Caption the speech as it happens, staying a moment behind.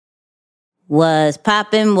Was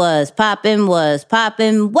poppin'. Welcome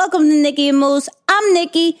to Nikki and Moose. I'm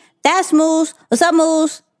Nikki. That's Moose. What's up,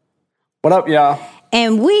 Moose? What up, y'all?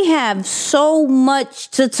 And we have so much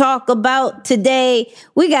to talk about today.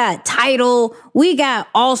 We got Tidal. We got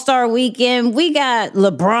All-Star Weekend. We got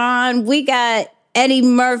LeBron. We got Eddie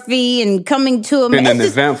Murphy and Coming to America. Been an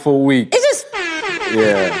eventful week. It's just...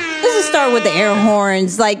 Yeah. Let's just start with the air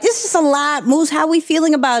horns. Like, this is a lot. Moose, how we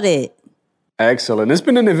feeling about it? Excellent. It's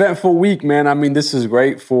been an eventful week, man. I mean, this is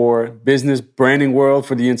great for business, branding world,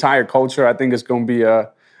 for the entire culture. I think it's going to be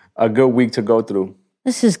a good week to go through.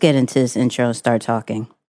 Let's just get into this intro and start talking.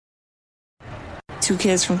 Two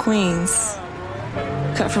kids from Queens,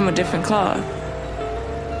 cut from a different cloth.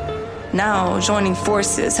 Now joining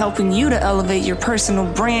forces, helping you to elevate your personal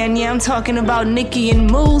brand. Yeah, I'm talking about Nikki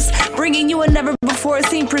and Moose, bringing you a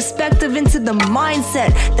never-before-seen perspective into the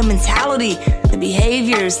mindset, the mentality, the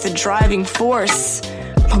behaviors, the driving force,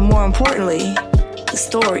 but more importantly, the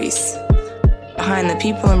stories behind the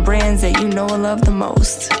people and brands that you know and love the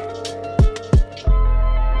most.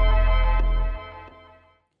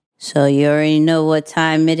 So you already know what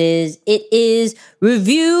time it is. It is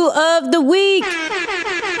Review of the Week.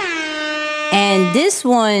 And this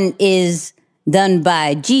one is done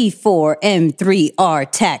by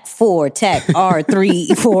G4M3R TAC 4 TAC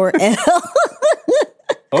R34L.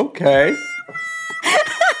 Okay.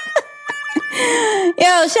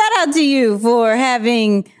 Yo, shout out to you for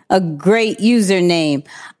having a great username.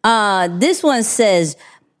 This one says,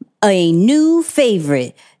 a new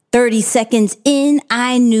favorite. 30 seconds in,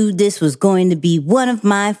 I knew this was going to be one of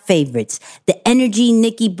my favorites. The energy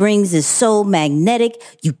Nikki brings is so magnetic.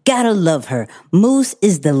 You gotta love her. Moose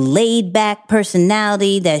is the laid-back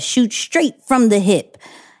personality that shoots straight from the hip.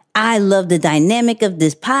 I love the dynamic of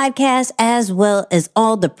this podcast as well as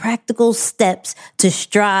all the practical steps to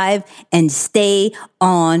strive and stay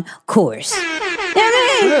on course. You know what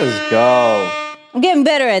I mean? Let's go. I'm getting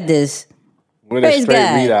better at this. With a straight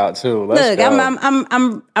readout too. Let's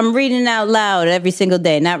go. I'm reading out loud every single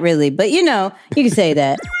day. Not really, but you know, you can say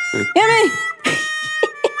that. You know what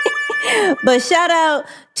I mean? But shout out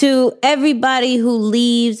to everybody who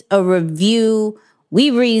leaves a review. We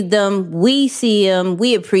read them, we see them,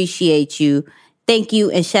 we appreciate you. Thank you,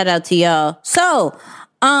 and shout out to y'all. So,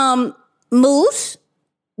 Moose,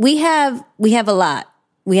 we have a lot.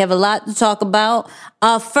 We have a lot to talk about.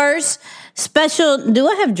 First, special, do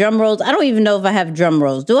I have drum rolls? I don't even know if I have drum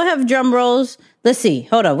rolls. Do I have drum rolls? Let's see.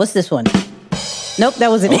 Hold on. What's this one? Nope,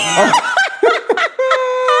 that wasn't it.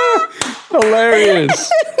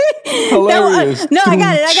 Hilarious. Hilarious. No, I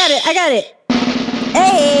got it.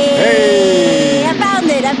 Hey, I found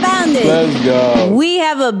it. Let's go. We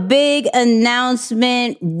have a big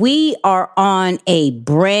announcement. We are on a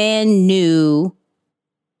brand new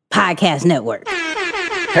podcast network.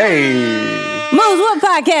 Hey. Moose, what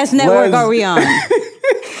podcast network are we on?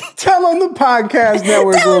 Tell them the podcast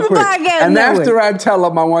network real quick. And after I tell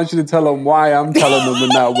them, I want you to tell them why I'm telling them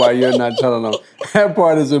and not why you're not telling them. That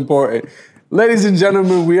part is important. Ladies and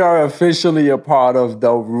gentlemen, we are officially a part of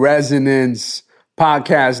the Resonance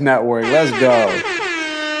Podcast Network. Let's go.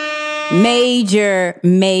 Major.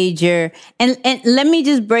 And let me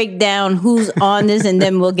just break down who's on this and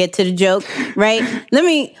then we'll get to the joke, right?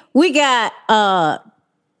 We got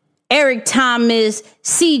Eric Thomas,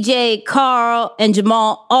 CJ, Carl, and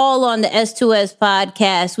Jamal all on the S2S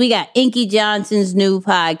podcast. We got Inky Johnson's new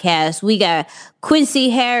podcast. We got Quincy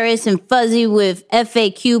Harris and Fuzzy with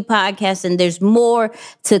FAQ podcast, and there's more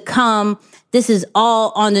to come. This is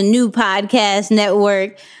all on the new podcast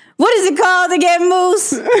network. What is it called again,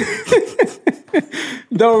 Moose?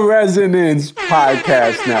 The Resonance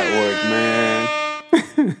Podcast Network, man.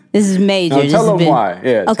 This is major. Now, tell them why.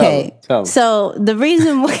 Yeah. Okay. Tell them. So the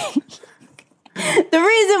reason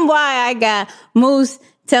why I got Moose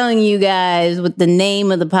telling you guys what the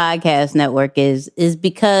name of the podcast network is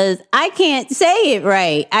because I can't say it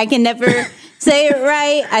right. I can never say it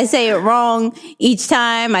right. I say it wrong each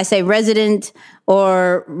time. I say resident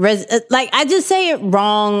or I just say it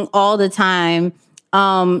wrong all the time.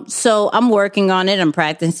 So I'm working on it. I'm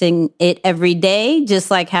practicing it every day, just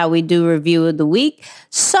like how we do Review of the Week.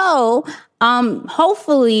 So,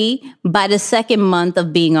 hopefully by the second month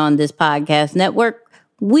of being on this podcast network,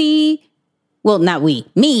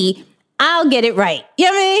 I'll get it right. You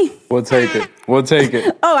know what I mean? We'll take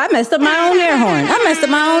it. Oh, I messed up my own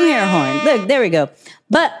air horn. Look, there we go.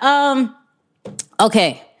 But,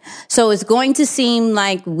 okay. So it's going to seem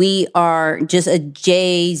like we are just a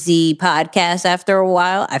Jay-Z podcast after a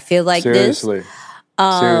while. I feel like Seriously.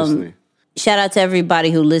 Shout out to everybody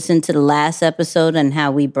who listened to the last episode and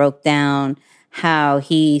how we broke down how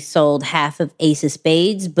he sold half of Ace of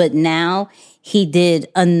Spades, but now he did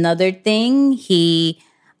another thing. He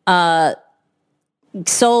sold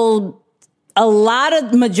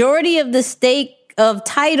majority of the stake of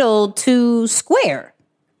Tidal to Square,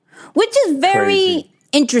 which is very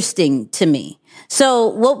interesting to me. So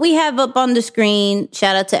what we have up on the screen,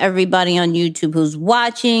 shout out to everybody on YouTube who's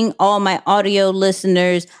watching, all my audio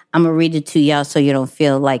listeners. I'm going to read it to y'all so you don't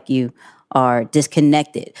feel like you are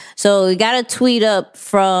disconnected. So we got a tweet up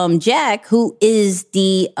from Jack, who is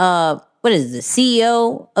the,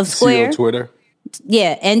 CEO of Square? CEO Twitter.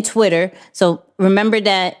 Yeah, and Twitter. So remember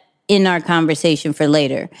that in our conversation for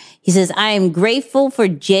later. He says, I am grateful for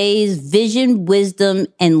Jay's vision, wisdom,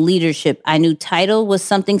 and leadership. I knew Tidal was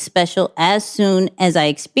something special as soon as I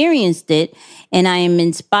experienced it, and I am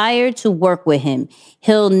inspired to work with him.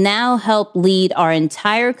 He'll now help lead our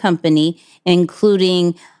entire company,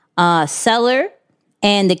 including Seller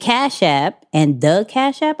and the Cash App and the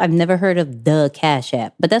Cash App. I've never heard of the Cash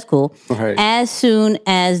App, but that's cool. Right. As soon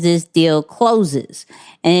as this deal closes.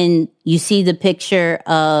 And you see the picture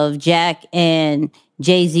of Jack and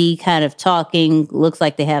Jay-Z kind of talking. Looks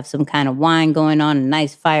like they have some kind of wine going on, a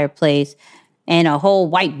nice fireplace, and a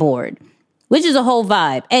whole whiteboard, which is a whole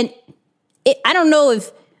vibe. And I don't know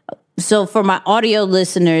so for my audio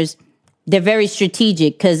listeners, they're very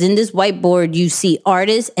strategic because in this whiteboard, you see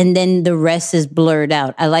artists and then the rest is blurred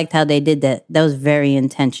out. I liked how they did that. That was very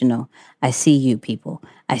intentional. I see you, people.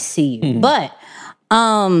 I see you. But,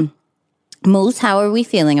 Moose, how are we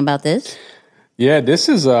feeling about this? Yeah, this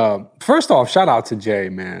is, first off, shout out to Jay,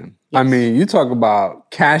 man. Yes. I mean, you talk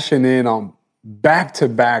about cashing in on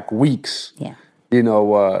back-to-back weeks. Yeah. You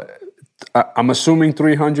know, I'm assuming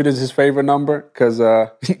 300 is his favorite number because,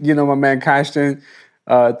 my man cashed in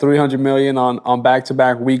 300 million on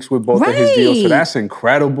back-to-back weeks with both of his deals. So that's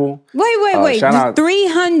incredible. Wait. Shout out.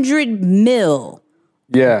 300 mil.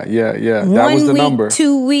 Yeah. That was the number.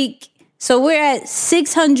 2 week. So we're at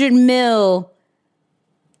 600 mil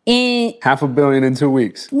in $500 million in 2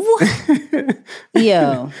 weeks. What?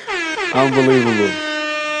 Yo. Unbelievable.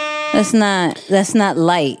 That's not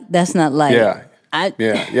light. That's not light. Yeah.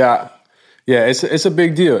 Yeah, it's a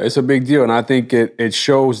big deal. It's a big deal. And I think it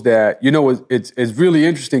shows that, it's really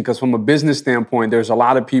interesting because from a business standpoint, there's a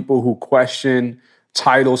lot of people who question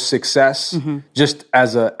Tidal's success just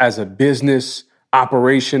as a business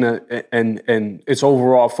operation and its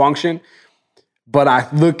overall function. But I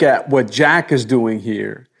look at what Jack is doing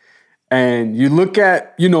here. And you look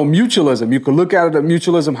at, mutualism. You could look at it as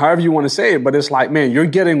mutualism, however you want to say it. But it's like, man, you're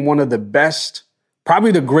getting one of the best,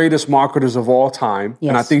 probably the greatest marketers of all time. Yes.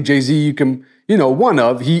 And I think Jay-Z, you can,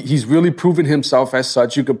 he's really proven himself as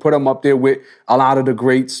such. You could put him up there with a lot of the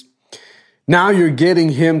greats. Now you're getting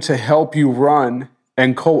him to help you run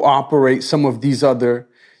and cooperate some of these other,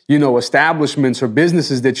 establishments or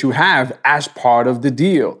businesses that you have as part of the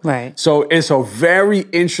deal. Right. So it's a very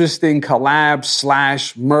interesting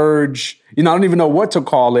collab / merge. I don't even know what to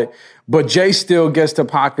call it. But Jay still gets to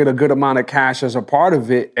pocket a good amount of cash as a part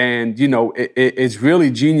of it. And, it's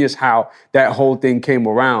really genius how that whole thing came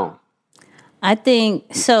around. I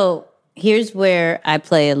think, so here's where I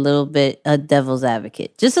play a little bit of devil's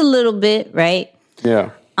advocate. Just a little bit, right? Yeah.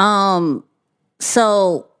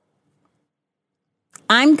 So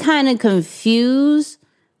I'm kind of confused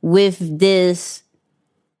with this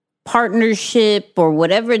partnership or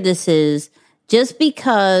whatever this is, just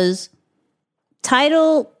because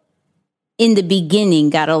Tidal in the beginning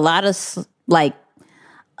got a lot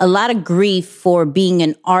of grief for being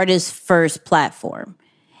an artist first platform.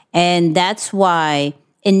 And that's why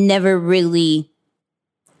it never really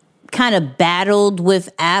kind of battled with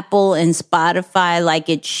Apple and Spotify like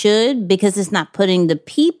it should, because it's not putting the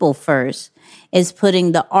people first. It's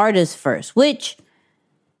putting the artists first, which,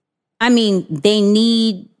 I mean, they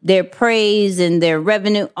need their praise and their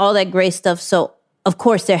revenue, all that great stuff. So, of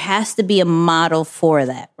course, there has to be a model for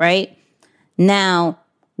that, right? Now,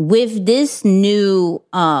 with this new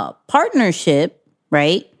partnership,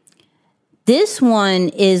 right, this one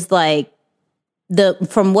is like,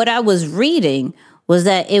 from what I was reading, was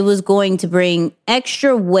that it was going to bring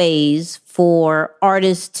extra ways for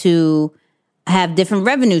artists to have different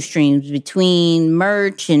revenue streams between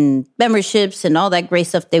merch and memberships and all that great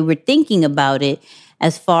stuff. They were thinking about it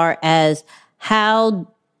as far as how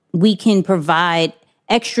we can provide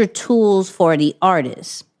extra tools for the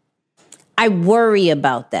artists. I worry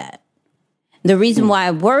about that. The reason why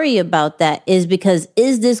I worry about that is because,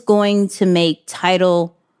 is this going to make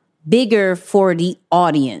Tidal bigger for the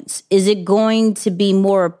audience? Is it going to be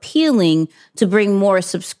more appealing to bring more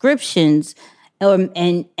subscriptions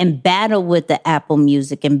and battle with the Apple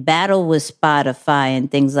Music and battle with Spotify and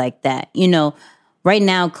things like that. You know, right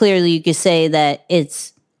now, clearly you could say that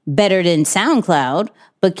it's better than SoundCloud,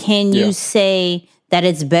 but can you say that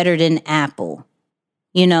it's better than Apple?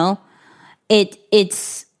 You know,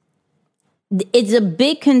 it's a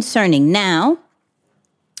bit concerning now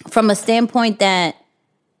from a standpoint that,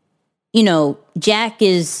 you know, Jack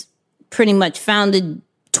is pretty much founded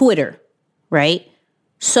Twitter, right?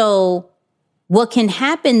 So what can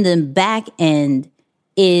happen in the back end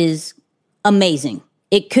is amazing.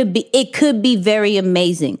 It could be very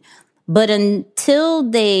amazing. But until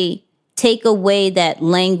they take away that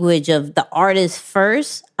language of the artist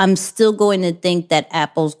first, I'm still going to think that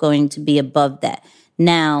Apple's going to be above that.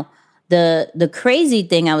 Now, the crazy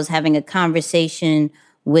thing, I was having a conversation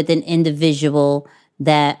with an individual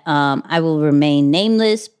that I will remain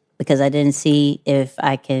nameless because I didn't see if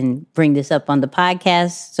I can bring this up on the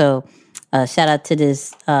podcast. So shout out to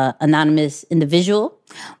this anonymous individual.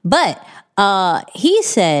 But he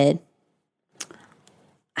said,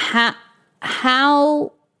 how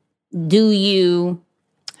do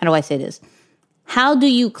I say this? How do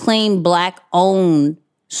you claim Black owned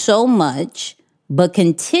so much, but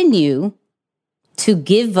continue to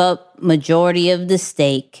give up majority of the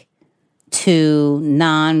stake to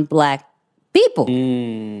non-Black people?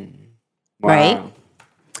 Wow. Right?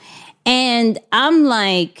 And I'm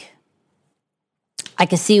like, I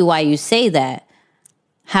can see why you say that.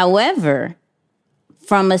 However,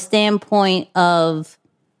 from a standpoint of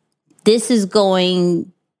this is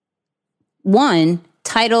going, one,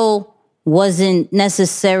 Tidal wasn't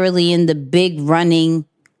necessarily in the big running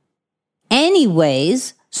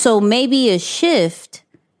anyways, so maybe a shift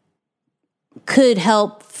could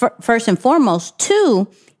help first and foremost. Two,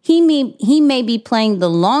 he may be playing the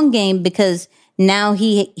long game because now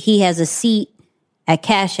he has a seat at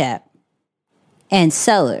Cash App and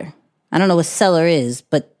Seller. I don't know what Seller is,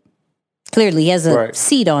 but clearly he has a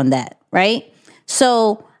seat on that, right?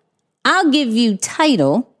 So I'll give you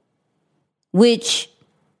Tidal, which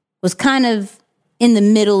was kind of in the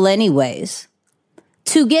middle anyways,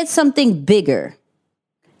 to get something bigger,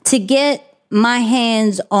 to get my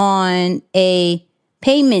hands on a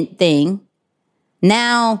payment thing.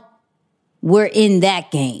 Now we're in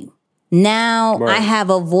that game. Now I have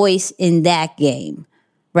a voice in that game,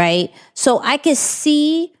 right? So I could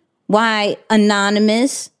see why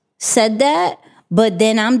Anonymous said that, but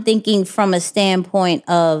then I'm thinking from a standpoint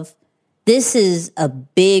of this is a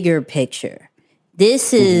bigger picture.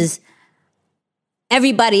 This is,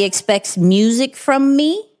 everybody expects music from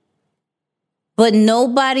me, but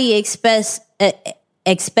nobody expects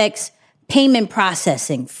payment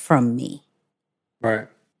processing from me. Right.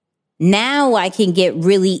 Now I can get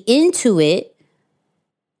really into it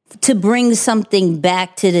to bring something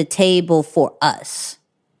back to the table for us.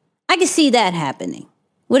 I can see that happening.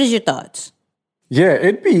 What is your thoughts?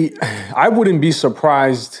 Yeah, I wouldn't be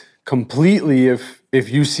surprised completely if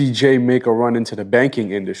UCJ make a run into the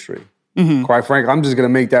banking industry. Quite frankly, I'm just going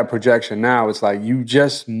to make that projection now. It's like you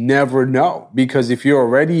just never know, because if you're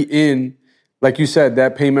already in, like you said,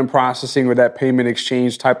 that payment processing or that payment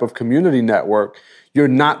exchange type of community network, you're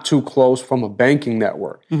not too close from a banking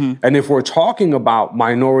network. And if we're talking about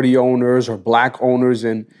minority owners or Black owners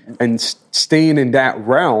and staying in that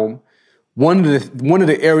realm, one of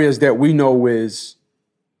the areas that we know is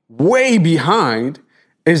way behind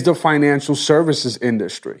is the financial services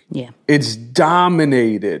industry. Yeah. It's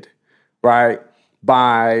dominated, right,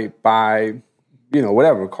 by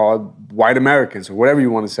whatever, called white Americans or whatever you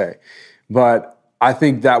want to say. But I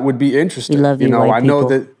think that would be interesting. We love you, white I know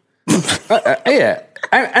that yeah.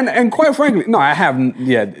 And quite frankly, no, I haven't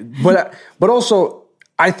yet. But also,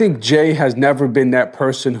 I think Jay has never been that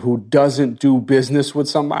person who doesn't do business with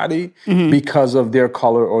somebody because of their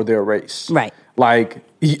color or their race. Right. Like,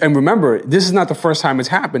 and remember, this is not the first time it's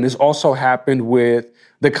happened. It's also happened with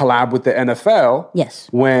the collab with the NFL. Yes.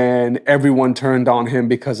 When everyone turned on him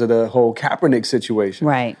because of the whole Kaepernick situation.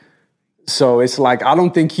 Right. So it's like, I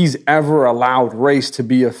don't think he's ever allowed race to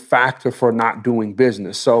be a factor for not doing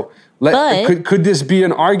business. So could this be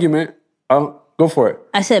an argument? Go for it.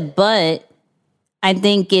 I said, but I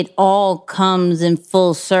think it all comes in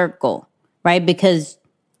full circle, right? Because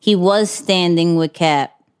he was standing with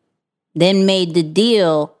Cap, then made the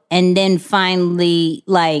deal, and then finally,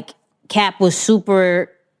 like, Cap was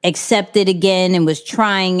super accepted again and was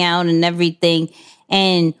trying out and everything.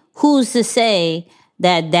 And who's to say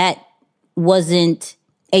that wasn't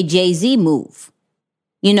a Jay-Z move?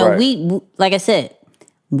 You know, we, like I said,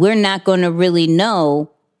 we're not going to really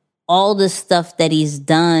know all the stuff that he's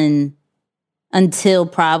done until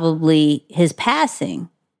probably his passing.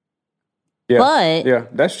 Yeah,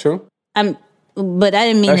 that's true. But I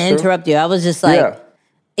didn't mean to interrupt you. I was just like,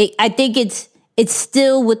 I think it's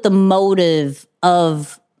still with the motive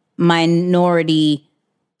of minority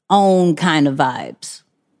own kind of vibes.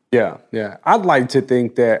 Yeah. I'd like to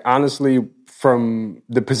think that, honestly, from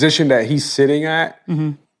the position that he's sitting at,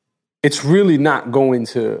 it's really not going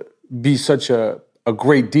to be such a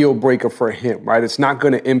great deal breaker for him, right? It's not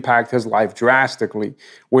going to impact his life drastically,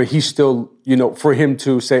 where he's still, for him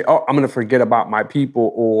to say, oh, I'm going to forget about my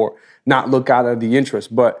people or not look out of the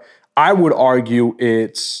interest. But I would argue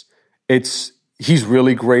he's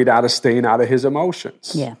really great out of staying out of his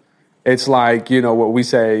emotions. Yeah. It's like, what we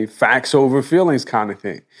say, facts over feelings kind of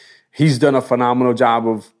thing. He's done a phenomenal job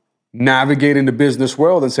of navigating the business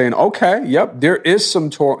world and saying, okay, yep, there is some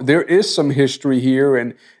history here,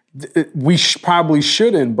 and we probably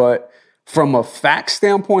shouldn't, but from a fact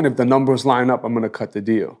standpoint, if the numbers line up, I'm going to cut the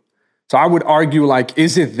deal. So I would argue, like,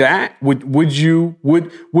 is it that?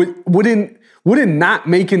 Wouldn't not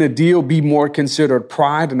making a deal be more considered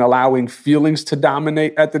pride and allowing feelings to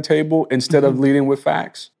dominate at the table instead of leading with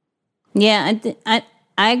facts? Yeah,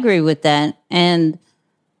 I agree with that. And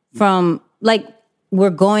from, like, we're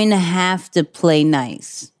going to have to play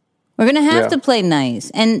nice. We're going to have to play nice.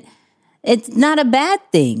 And it's not a bad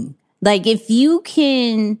thing. Like, if you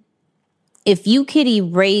can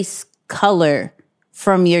erase color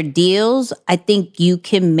from your deals, I think you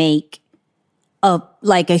can make a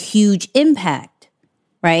huge impact,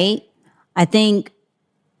 right? I think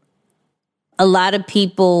a lot of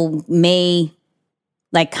people may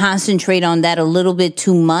concentrate on that a little bit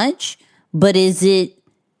too much, but is it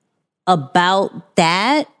about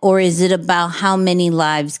that, or is it about how many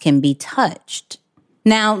lives can be touched?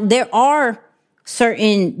 Now, there are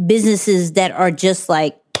certain businesses that are just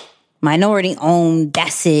like minority owned.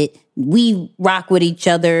 That's it. We rock with each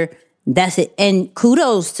other. That's it. And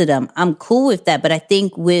kudos to them. I'm cool with that. But I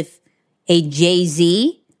think with a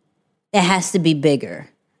Jay-Z, it has to be bigger.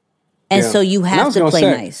 And so you have to play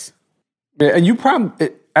nice. Yeah, and you probably,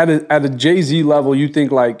 at a Jay-Z level, you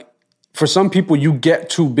think, like, for some people, you get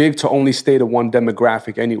too big to only stay to one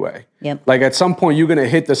demographic anyway. Yep. Like, at some point, you're going to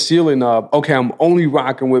hit the ceiling of, okay, I'm only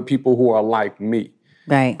rocking with people who are like me.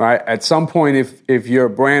 Right. At some point, if your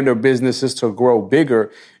brand or business is to grow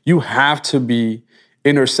bigger, you have to be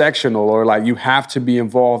intersectional, or like you have to be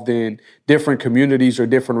involved in different communities or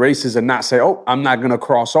different races and not say, oh, I'm not going to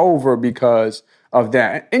cross over because of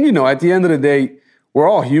that. And, at the end of the day, we're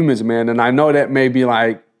all humans, man. And I know that may be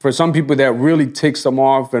like, for some people, that really ticks them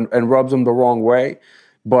off and rubs them the wrong way.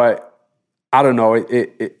 But I don't know.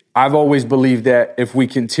 I've always believed that if we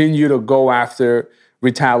continue to go after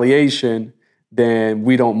retaliation, then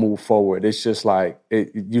we don't move forward. It's just like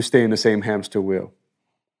you stay in the same hamster wheel.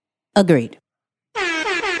 Agreed.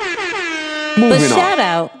 Moving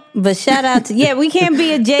But shout out to, we can't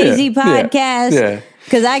be a Jay-Z podcast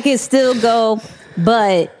because I can still go.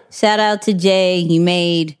 But shout out to Jay. He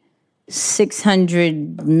made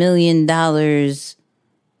 $600 million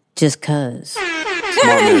just cause.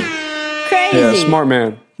 Smart man. Crazy. Yeah, smart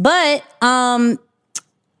man. But I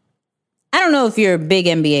don't know if you're a big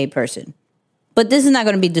NBA person, but this is not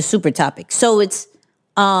going to be the super topic. So it's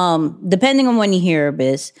depending on when you hear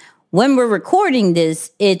this. When we're recording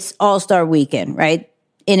this, it's All-Star Weekend, right?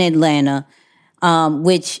 In Atlanta,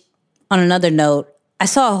 which, on another note, I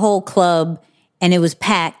saw a whole club and it was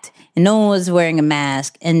packed and no one was wearing a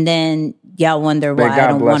mask. And then y'all wonder why I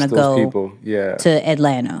don't want to go to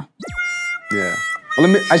Atlanta. Yeah.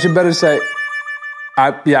 Well, I should better say,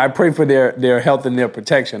 I pray for their health and their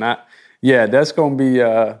protection. That's going to be,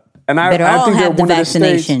 and I think they're one of the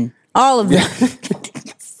states. All of them.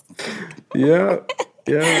 Yeah.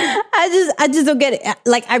 I just don't get it.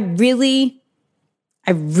 Like, I really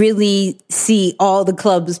see all the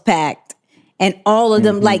clubs packed and all of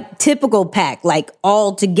them like typical pack, like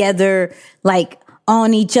all together, like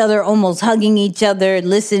on each other, almost hugging each other,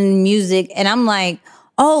 listening to music. And I'm like,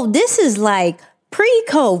 oh, this is like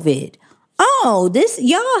pre-COVID. Oh,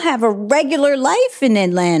 y'all have a regular life in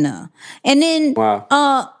Atlanta. And then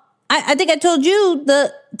I think I told you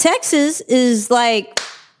the Texas is like,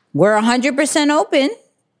 we're 100% open.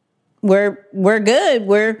 We're good.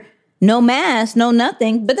 We're no mask, no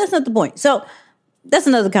nothing. But that's not the point. So that's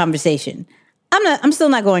another conversation. I'm still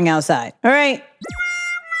not going outside. All right.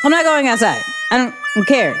 I'm not going outside. I don't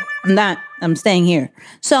care. I'm staying here.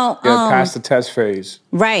 So past the test phase.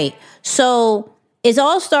 Right. So it's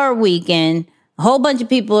All-Star Weekend. A whole bunch of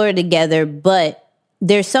people are together, but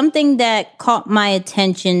there's something that caught my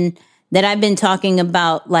attention that I've been talking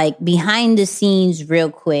about, like behind the scenes real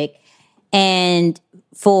quick. And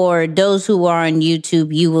for those who are on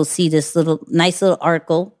YouTube, you will see this nice little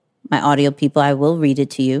article my audio people, I will read it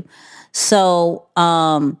to you. So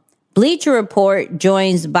Bleacher Report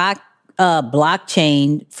joins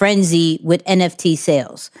blockchain frenzy with NFT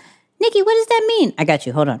sales. Nikki, what does that mean? I got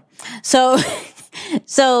you. Hold on.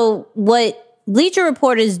 So what Bleacher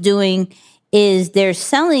Report is doing is they're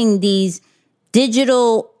selling these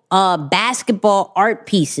digital basketball art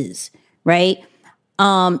pieces, right?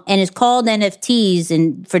 And it's called NFTs.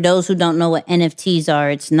 And for those who don't know what NFTs are,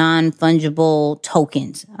 it's non-fungible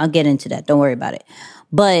tokens. I'll get into that. Don't worry about it.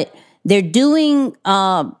 But they're doing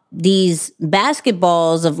these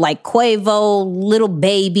basketballs of like Quavo, Little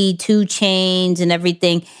Baby, 2 Chainz, and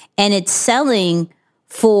everything. And it's selling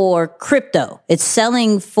for crypto. It's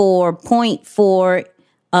selling for 0.4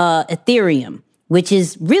 Ethereum, which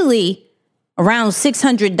is really around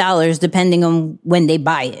 $600 depending on when they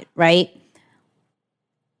buy it, right?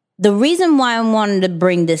 The reason why I wanted to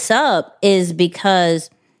bring this up is because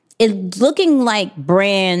it's looking like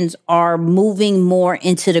brands are moving more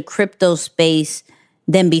into the crypto space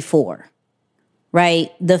than before,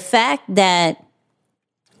 right? The fact that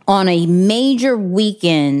on a major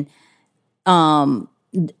weekend, through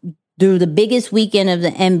the biggest weekend of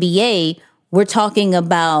the NBA, we're talking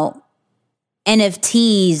about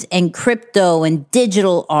NFTs and crypto and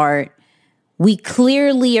digital art. We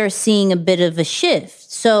clearly are seeing a bit of a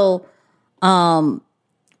shift. So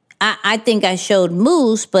I think I showed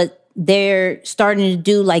Moose, but they're starting to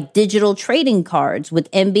do like digital trading cards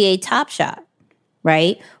with NBA Top Shot,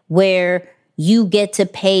 right? Where you get to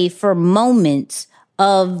pay for moments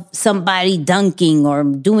of somebody dunking or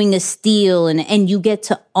doing a steal, and you get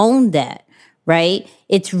to own that, right?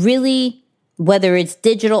 It's really, whether it's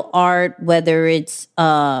digital art, whether it's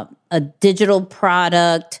a digital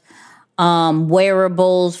product,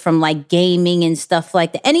 wearables from like gaming and stuff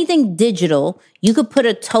like that. Anything digital, you could put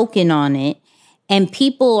a token on it and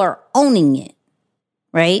people are owning it,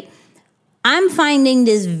 right? I'm finding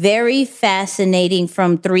this very fascinating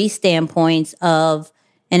from 3 standpoints: of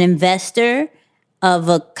an investor, of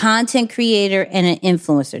a content creator, and an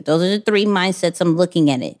influencer. Those are the 3 mindsets I'm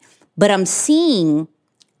looking at it. But I'm seeing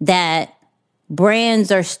that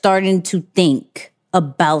brands are starting to think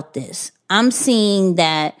about this. I'm seeing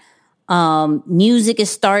that music is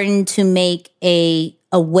starting to make a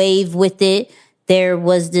wave with it. There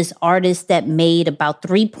was this artist that made about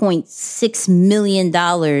 $3.6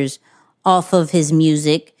 million off of his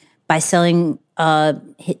music by selling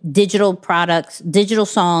digital products, digital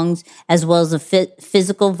songs, as well as a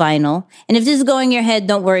physical vinyl. And if this is going in your head,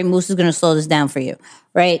 don't worry, Moose is going to slow this down for you,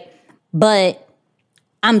 right? But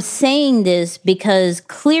I'm saying this because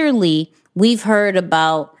clearly we've heard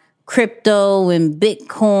about crypto and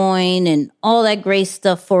Bitcoin and all that great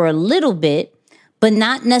stuff for a little bit, but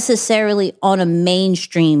not necessarily on a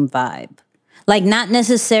mainstream vibe. Like, not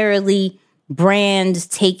necessarily brands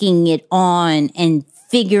taking it on and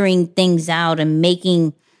figuring things out and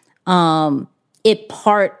making it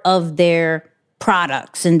part of their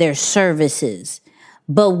products and their services.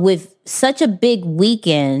 But with such a big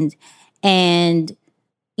weekend and,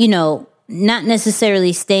 you know, not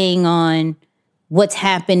necessarily staying on what's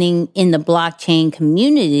happening in the blockchain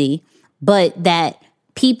community, but that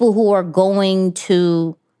people who are going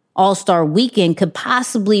to All-Star Weekend could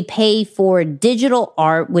possibly pay for digital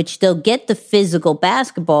art, which they'll get the physical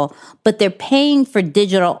basketball, but they're paying for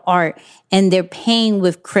digital art and they're paying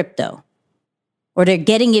with crypto, or they're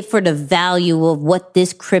getting it for the value of what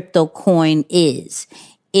this crypto coin is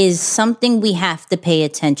something we have to pay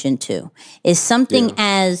attention to. Is something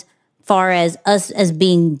as far as us as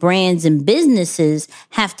being brands and businesses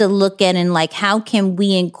have to look at, and like, how can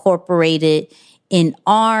we incorporate it in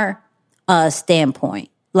our standpoint?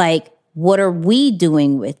 Like, what are we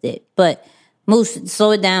doing with it? But Moose,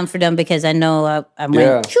 slow it down for them, because I know I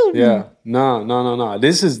went. Yeah. No.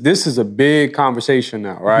 This is a big conversation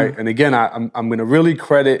now, right? Mm-hmm. And again, I'm going to really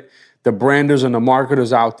credit the branders and the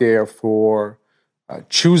marketers out there for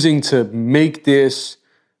choosing to make this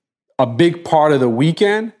a big part of the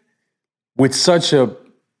weekend. With the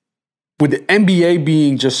NBA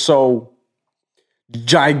being just so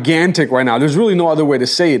gigantic right now, there's really no other way to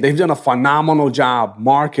say it. They've done a phenomenal job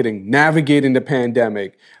marketing, navigating the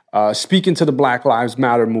pandemic, speaking to the Black Lives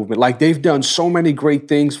Matter movement. Like, they've done so many great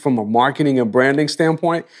things from a marketing and branding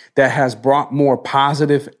standpoint that has brought more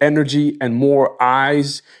positive energy and more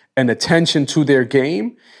eyes and attention to their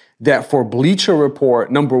game, that for Bleacher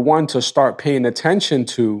Report, number one, to start paying attention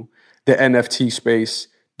to the NFT space,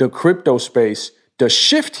 the crypto space, the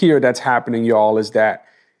shift here that's happening, y'all, is that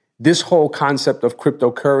this whole concept of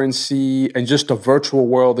cryptocurrency and just the virtual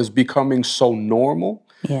world is becoming so normal.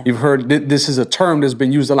 Yeah. You've heard this is a term that's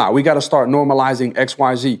been used a lot. We got to start normalizing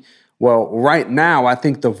XYZ. Well, right now, I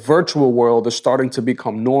think the virtual world is starting to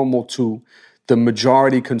become normal to the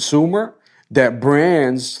majority consumer, that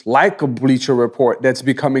brands like a Bleacher Report that's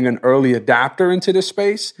becoming an early adapter into this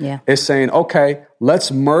space is saying, okay,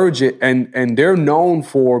 let's merge it. And they're known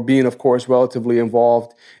for being, of course, relatively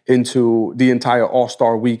involved into the entire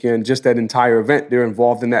All-Star weekend, just that entire event. They're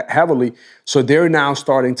involved in that heavily. So they're now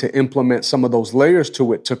starting to implement some of those layers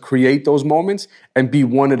to it to create those moments and be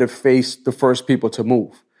one of the first people to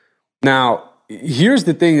move. Now, here's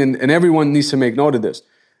the thing, and everyone needs to make note of this.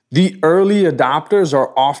 The early adopters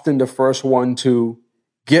are often the first one to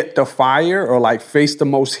get the fire or like face the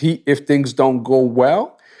most heat if things don't go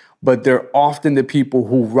well. But they're often the people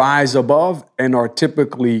who rise above and are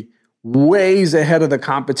typically ways ahead of the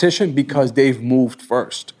competition because they've moved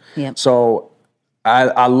first. Yep. So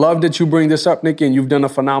I love that you bring this up, Nikki, and you've done a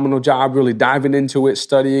phenomenal job really diving into it,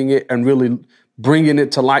 studying it, and really bringing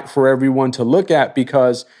it to light for everyone to look at,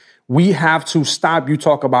 because we have to stop. You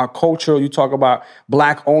talk about culture, you talk about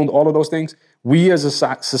Black owned, all of those things. We as a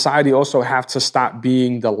society also have to stop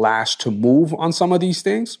being the last to move on some of these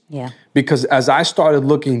things. Yeah. Because as I started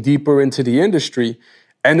looking deeper into the industry,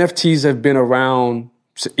 NFTs have been around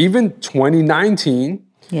even 2019.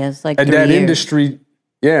 Yeah, it's like and 3 that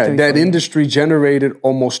years. Industry generated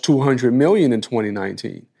almost 200 million in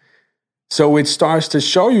 2019. So it starts to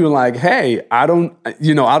show you like, hey, I don't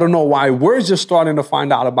know why we're just starting to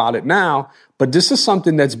find out about it now, but this is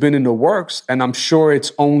something that's been in the works, and I'm sure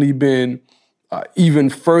it's only been even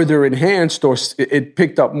further enhanced, or it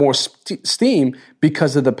picked up more steam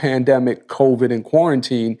because of the pandemic, COVID, and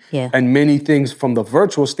quarantine, and many things from the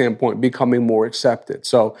virtual standpoint becoming more accepted.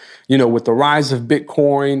 So, with the rise of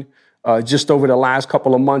Bitcoin, just over the last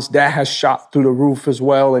couple of months, that has shot through the roof as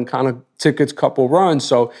well and kind of took its couple runs.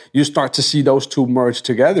 So you start to see those two merge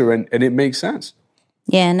together, and it makes sense.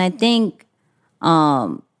 Yeah, and I think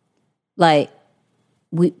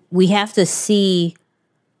we have to see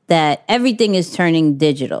that everything is turning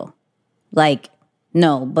digital. But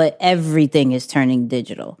everything is turning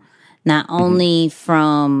digital. Not only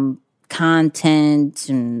from content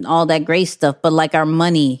and all that great stuff, but like our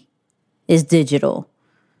money is digital.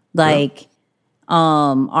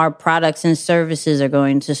 Our products and services are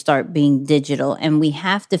going to start being digital, and we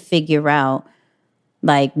have to figure out,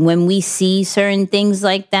 when we see certain things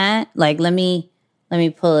like that, let me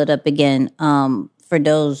pull it up again. For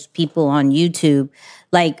those people on YouTube,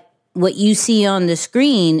 what you see on the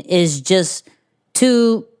screen is just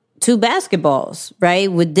two basketballs,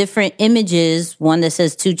 right? With different images, one that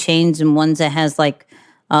says 2 Chainz and one that has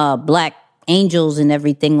black angels and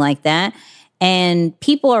everything like that. And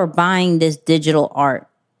people are buying this digital art,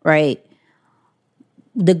 right?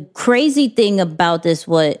 The crazy thing about this,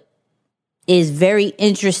 what is very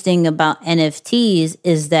interesting about NFTs,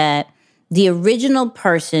 is that the original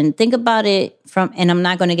person, think about it from, and I'm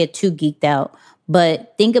not going to get too geeked out,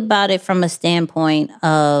 but think about it from a standpoint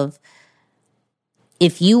of,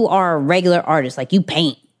 if you are a regular artist, you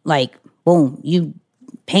paint, boom, you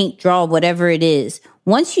paint, draw, whatever it is.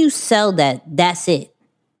 Once you sell that, that's it,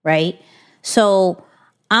 right? So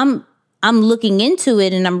I'm looking into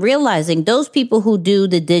it, and I'm realizing those people who do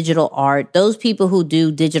the digital art, those people who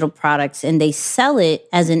do digital products, and they sell it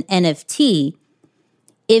as an NFT,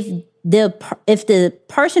 if the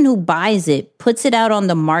person who buys it puts it out on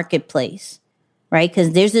the marketplace, right?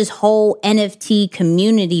 Because there's this whole NFT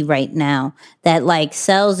community right now that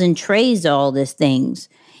sells and trades all these things.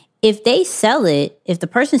 If they sell it, if the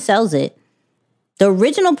person sells it, the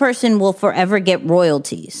original person will forever get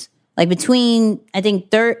royalties. Between, I think,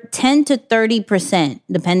 10 to 30%,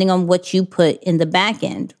 depending on what you put in the back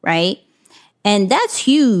end, right? And that's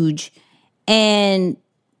huge, and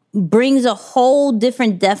brings a whole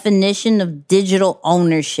different definition of digital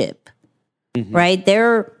ownership, right?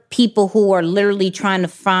 There are people who are literally trying to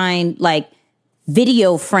find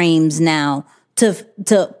video frames now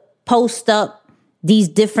to post up these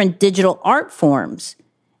different digital art forms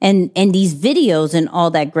and these videos and all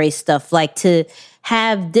that great stuff, to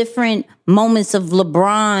have different moments of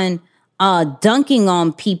LeBron dunking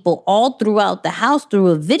on people all throughout the house through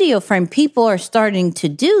a video frame. People are starting to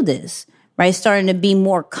do this, right? Starting to be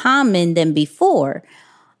more common than before.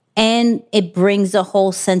 And it brings a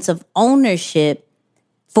whole sense of ownership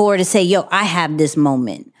to say, yo, I have this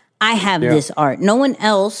moment. I have this art. No one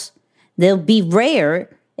else. They'll be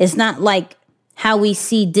rare. It's not like how we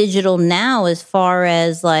see digital now, as far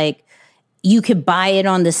as you could buy it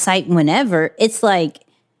on the site whenever. It's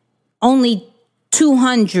only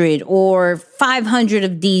 200 or 500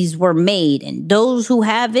 of these were made, and those who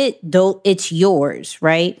have it, it's yours,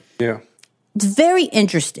 right? Yeah. It's very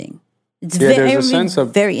interesting. It's there's a sense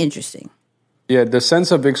of, very interesting. Yeah, the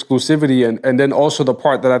sense of exclusivity, and then also the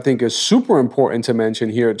part that I think is super important to mention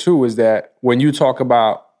here too is that when you talk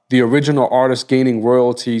about the original artist gaining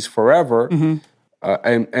royalties forever,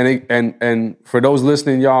 and for those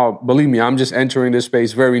listening, y'all, believe me, I'm just entering this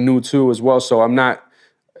space very new too as well. So I'm not.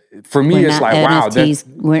 For me, it's like NFTs,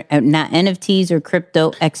 wow. We're not NFTs or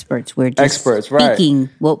crypto experts. We're just speaking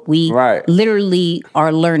what we literally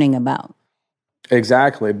are learning about.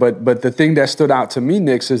 Exactly, but the thing that stood out to me,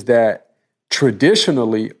 Nix, is that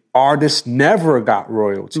traditionally, artists never got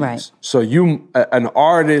royalties. Right. So an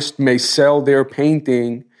artist may sell their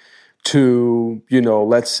painting to,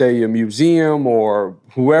 let's say a museum or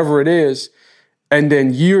whoever it is, and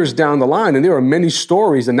then years down the line, and there are many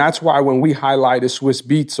stories, and that's why when we highlighted Swizz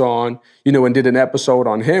Beatz on, and did an episode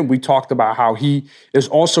on him, we talked about how he is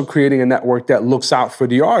also creating a network that looks out for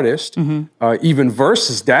the artist, even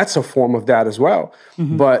Versus, that's a form of that as well.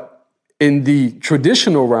 But in the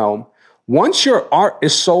traditional realm, once your art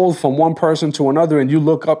is sold from one person to another and you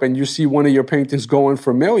look up and you see one of your paintings going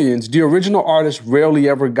for millions, the original artist rarely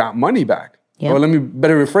ever got money back. Yep. Or let me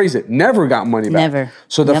better rephrase it, never got money back. Never.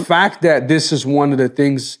 So the fact that this is one of the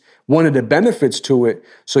benefits to it,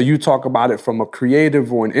 so you talk about it from a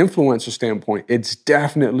creative or an influencer standpoint, it's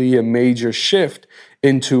definitely a major shift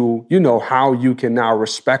into, how you can now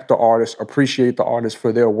respect the artist, appreciate the artist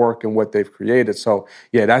for their work and what they've created. So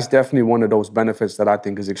yeah, that's definitely one of those benefits that I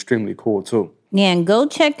think is extremely cool too. Yeah, and go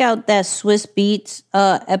check out that Swizz Beatz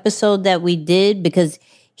episode that we did, because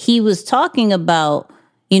he was talking about,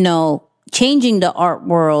 changing the art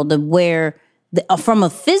world of where, from a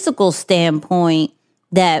physical standpoint,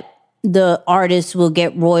 that the artists will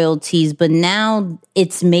get royalties, but now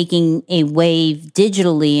it's making a wave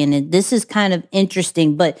digitally, and this is kind of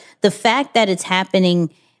interesting. But the fact that it's happening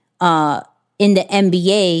in the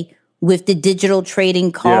NBA with the digital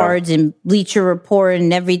trading cards and Bleacher Report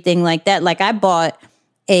and everything like that, like I bought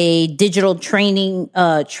a digital trading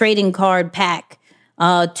card pack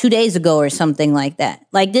 2 days ago or something like that.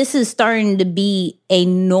 Like, this is starting to be a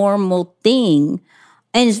normal thing,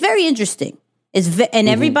 and it's very interesting. And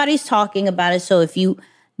everybody's talking about it. So if you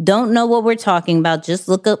don't know what we're talking about, just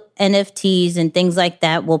look up NFTs and things like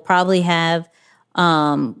that. We'll probably have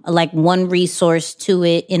like one resource to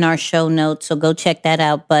it in our show notes. So go check that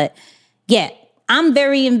out. But yeah, I'm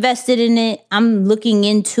very invested in it. I'm looking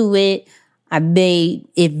into it. I made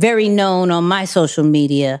it very known on my social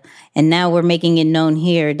media. And now we're making it known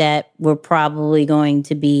here that we're probably going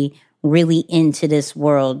to be really into this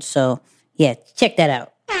world. So yeah, check that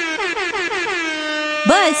out.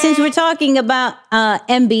 But since we're talking about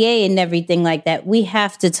NBA and everything like that, we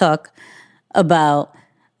have to talk about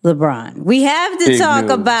LeBron. We have to talk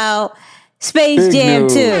about Space Jam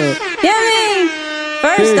 2. You know what I mean?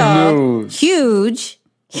 First off, huge.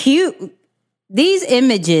 These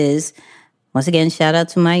images, once again, shout out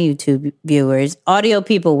to my YouTube viewers. Audio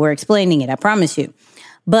people were explaining it, I promise you.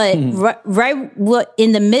 But right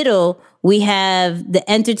in the middle, we have the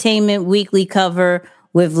Entertainment Weekly cover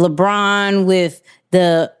with LeBron, with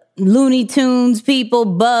the Looney Tunes people,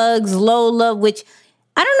 Bugs, Lola, which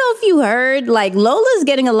I don't know if you heard, like Lola's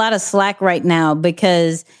getting a lot of slack right now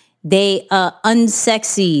because they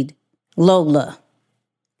unsexied Lola.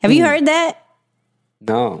 Have you heard that?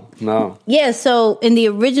 No. Yeah, so in the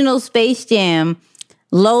original Space Jam,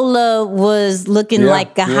 Lola was looking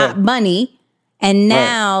like a hot bunny, and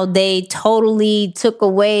now they totally took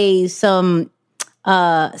away some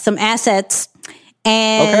assets.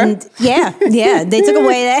 And they took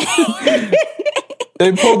away that.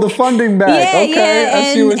 They pulled the funding back.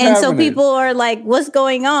 I see what's happening. So people are like, "What's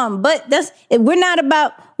going on?" But we're not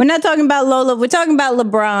talking about Lola. We're talking about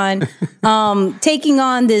LeBron taking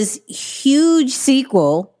on this huge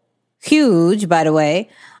sequel, huge by the way.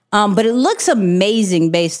 But it looks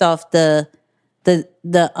amazing based off the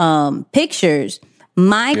pictures.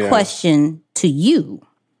 My question to you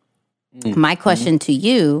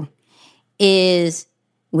is,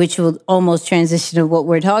 which will almost transition to what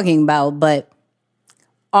we're talking about, but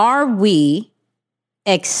are we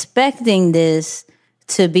expecting this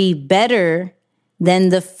to be better than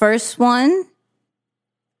the first one?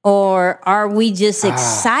 Or are we just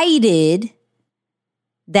excited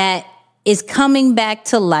that it's coming back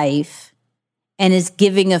to life and is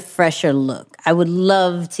giving a fresher look? I would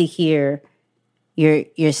love to hear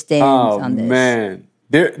your stance on this. Oh, man.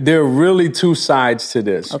 There are really two sides to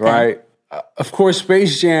this, right? Of course,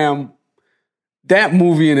 Space Jam, that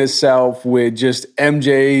movie in itself with just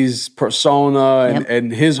MJ's persona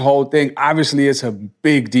and his whole thing, obviously it's a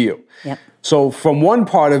big deal. Yep. So from one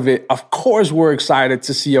part of it, of course, we're excited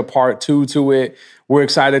to see a part 2 to it. We're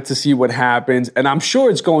excited to see what happens. And I'm sure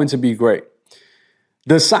it's going to be great.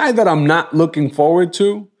 The side that I'm not looking forward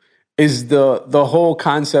to is the whole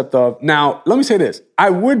concept of, now, let me say this. I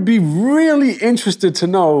would be really interested to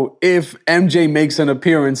know if MJ makes an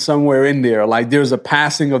appearance somewhere in there. Like there's a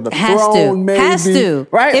passing of the throne, maybe. Has to.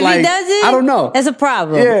 Right? If like, he doesn't, I don't know. That's a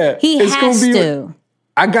problem. Yeah. He has to.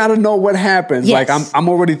 I got to know what happens. Yes. Like I'm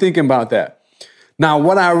already thinking about that. Now,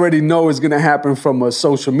 what I already know is going to happen from a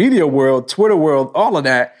social media world, Twitter world, all of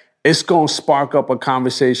that, it's going to spark up a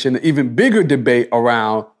conversation, an even bigger debate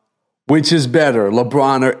around which is better,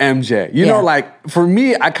 LeBron or MJ. You know, like for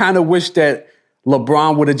me, I kind of wish that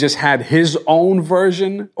LeBron would have just had his own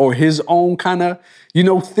version or his own kind of,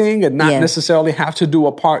 thing and not necessarily have to do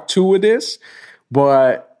a part 2 of this.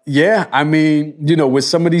 But yeah, I mean, with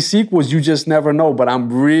some of these sequels, you just never know. But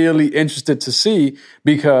I'm really interested to see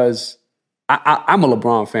because I'm a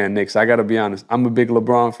LeBron fan, Nick. So I got to be honest. I'm a big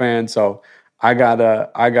LeBron fan. So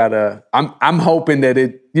I'm hoping that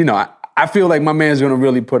it, I feel like my man's going to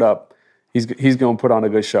really put up. He's going to put on a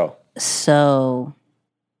good show. So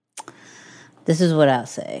this is what I'll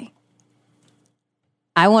say.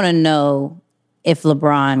 I want to know if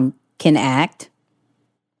LeBron can act.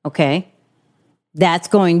 Okay. That's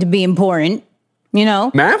going to be important,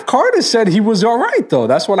 Mav Carter said he was all right, though.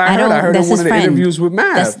 That's what I heard. I heard in one of the interviews with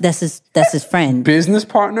Mav. That's his friend. Business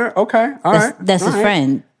partner? Okay. All right. That's his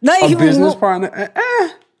friend. A business partner?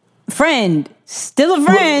 Friend. Still a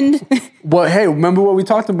friend. Well, hey, remember what we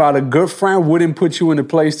talked about? A good friend wouldn't put you in a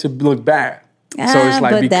place to look bad. So it's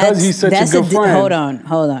like, because he's such a good friend.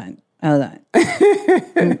 Hold on. Let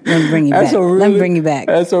me bring you back. Let me bring you back.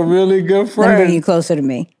 That's a really good friend. Let me bring you closer to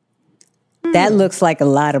me. That looks like a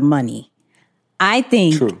lot of money. I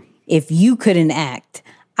think if you couldn't act,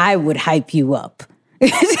 I would hype you up.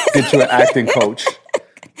 Get you an acting coach.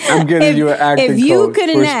 I'm getting you an acting coach. If you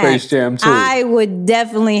couldn't act, Space Jam 2. I would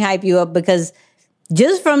definitely hype you up because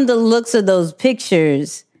just from the looks of those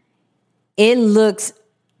pictures, it looks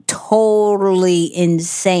totally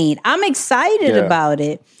insane. I'm excited about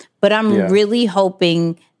it, but I'm really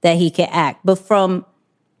hoping that he can act. But from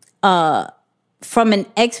an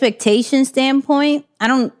expectation standpoint, I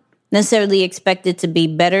don't necessarily expect it to be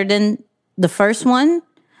better than the first one.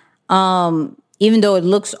 Even though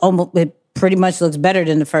it pretty much looks better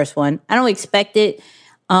than the first one. I don't expect it.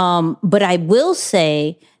 But I will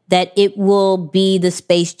say that it will be the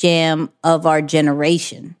Space Jam of our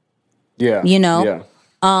generation. Yeah.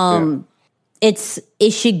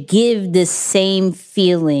 It should give the same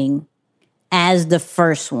feeling as the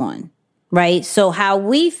first one, right? So how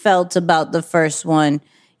we felt about the first one,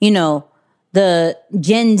 the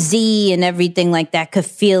Gen Z and everything like that could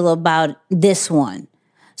feel about this one.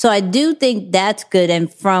 So I do think that's good.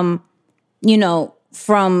 And from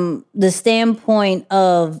the standpoint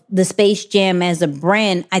of the Space Jam as a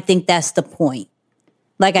brand, I think that's the point.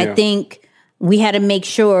 Like, I think we had to make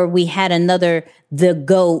sure we had another the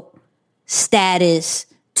GOAT status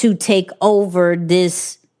to take over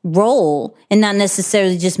this role and not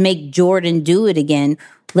necessarily just make Jordan do it again.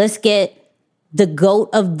 Let's get the GOAT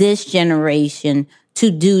of this generation to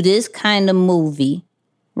do this kind of movie,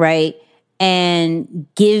 right? And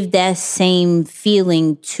give that same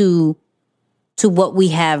feeling to what we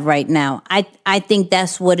have right now. I think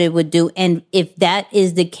that's what it would do. And if that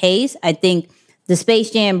is the case, I think the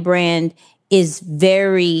Space Jam brand is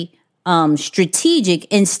very strategic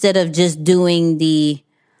instead of just doing it's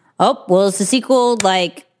a sequel,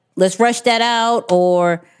 like, let's rush that out,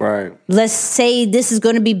 or let's say this is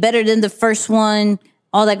going to be better than the first one,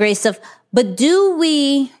 all that great stuff. But do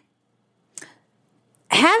we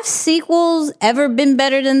have sequels ever been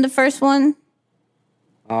better than the first one?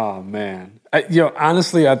 Oh, man.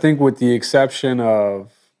 Honestly, I think with the exception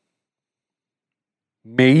of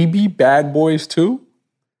maybe Bad Boys 2.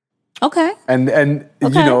 Okay. And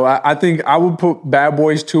I think I would put Bad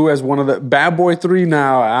Boys 2 as one of the... Bad Boy 3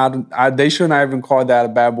 now, they shouldn't have even called that a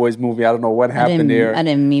Bad Boys movie. I don't know what happened there. I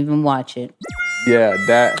didn't even watch it. Yeah,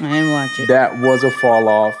 I didn't watch it. That was a fall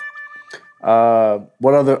off.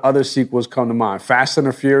 What other sequels come to mind? Fast and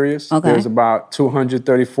the Furious. Okay. There's about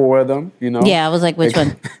 234 of them, Yeah, I was like, which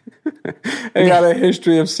one? They got a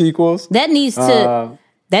history of sequels. That needs to go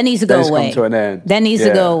away. Come to an end. That needs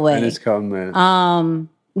to go away. And it's coming.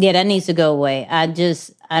 Yeah, that needs to go away. I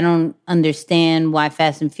don't understand why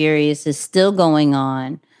Fast and Furious is still going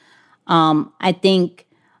on. I think,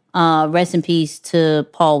 rest in peace to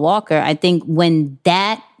Paul Walker. I think when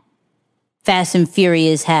that Fast and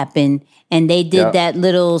Furious happened and they did that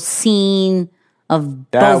little scene of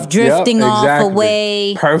both drifting off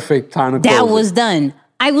away. Perfect time to close That was done.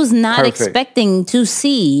 I was not expecting to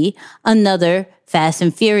see another Fast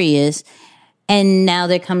and Furious, and now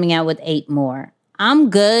they're coming out with 8 more.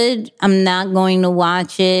 I'm good. I'm not going to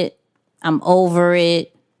watch it. I'm over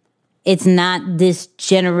it. It's not this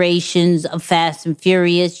generations of Fast and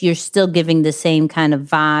Furious. You're still giving the same kind of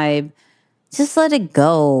vibe. Just let it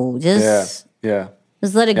go. Just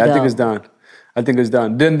let it go. I think it's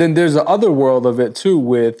done. Then there's the other world of it too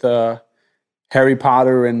with Harry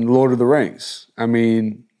Potter and Lord of the Rings. I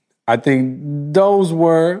mean, I think those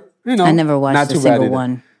were, I never watched a single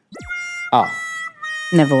one. Oh.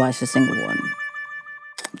 Never watched a single one.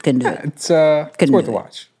 Couldn't do it. It's worth a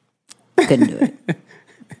watch. Couldn't do it.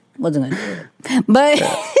 Wasn't going to do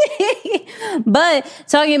it. But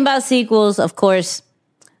talking about sequels, of course,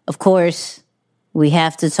 we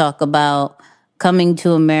have to talk about Coming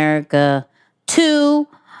to America 2.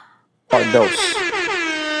 Dos.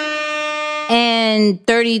 And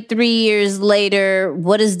 33 years later,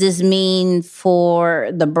 what does this mean for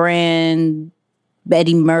the brand,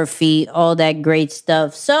 Eddie Murphy, all that great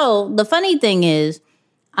stuff? So the funny thing is,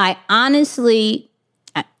 I honestly,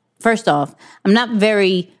 first off, I'm not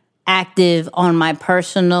very active on my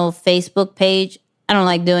personal Facebook page. I don't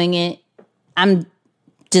like doing it. I'm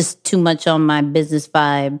just too much on my business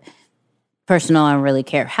vibe. Personal, I don't really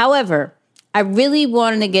care. However, I really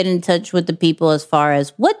wanted to get in touch with the people as far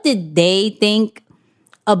as what did they think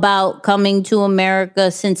about Coming to America,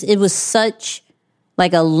 since it was such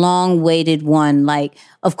like a long-awaited one. Like,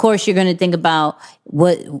 of course, you're going to think about,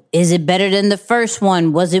 what is it better than the first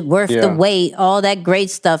one? Was it worth the wait? All that great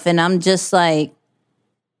stuff. And I'm just like,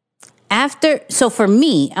 so for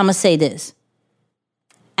me, I'm going to say this.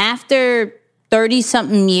 After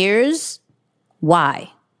 30-something years,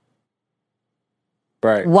 why?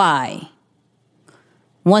 Right. Why?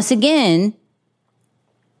 Once again,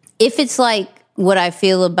 if it's like what I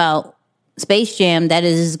feel about Space Jam, that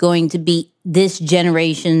is going to be this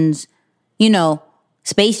generation's,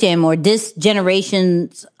 Space Jam, or this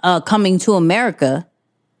generation's Coming to America,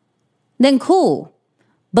 then cool.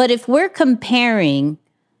 But if we're comparing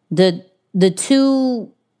the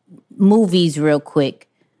two movies real quick,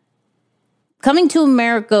 Coming to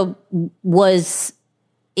America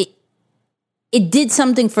it did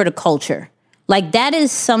something for the culture. Like, that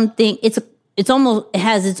is something, it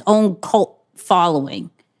has its own cult following,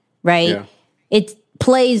 right? Yeah. It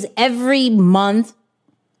plays every month,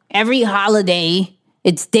 every holiday.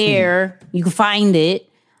 It's there. You can find it.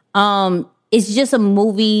 It's just a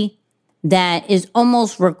movie that is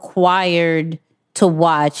almost required to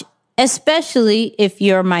watch, especially if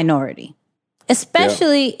you're a minority,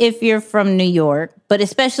 especially if you're from New York, but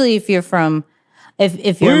especially if you're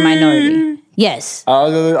if you're a minority. Yes. I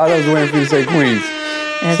was waiting for you to say Queens.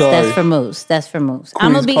 That's for Moose. That's for Moose.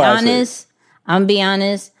 I'm going to be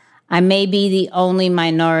honest. I may be the only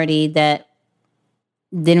minority that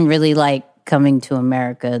didn't really like Coming to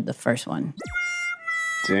America, the first one.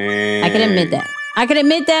 Dang. I can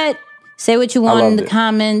admit that. Say what you want in the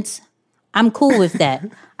comments. I'm cool with that.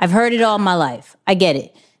 I've heard it all my life. I get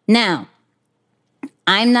it. Now,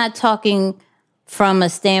 I'm not talking from a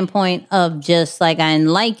standpoint of just like I didn't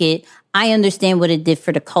like it. I understand what it did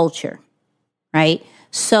for the culture, right?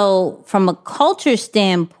 So from a culture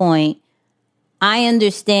standpoint, I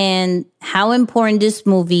understand how important this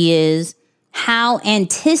movie is, how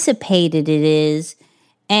anticipated it is,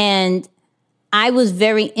 and I was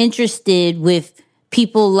very interested with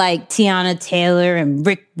people like Tiana Taylor and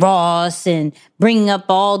Rick Ross and bringing up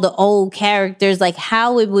all the old characters, like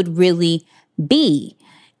how it would really be.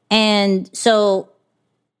 And so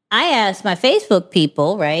I asked my Facebook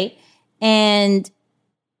people, right? And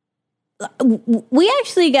we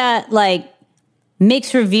actually got like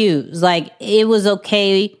mixed reviews. Like, it was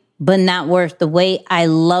okay, but not worth the wait. I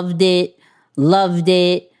loved it.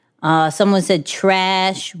 Someone said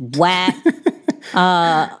trash, whack.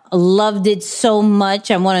 Loved it so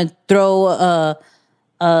much. I want to throw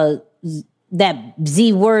that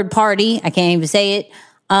Z word party. I can't even say it.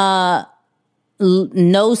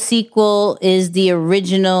 No sequel is the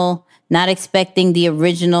original. Not expecting the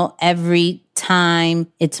original every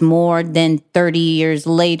time. It's more than 30 years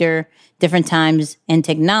later, different times and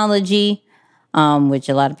technology, which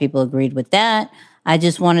a lot of people agreed with that. I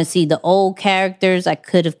just want to see the old characters. I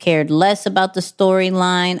could have cared less about the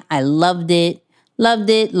storyline. I loved it,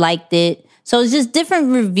 liked it. So it's just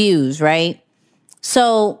different reviews, right?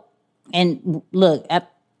 So, and look,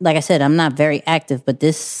 like I said, I'm not very active, but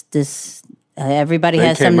this everybody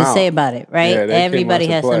has something to say about it, right? Yeah, everybody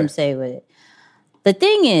has something to say with it. The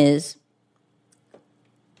thing is,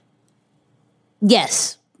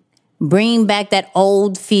 yes, bringing back that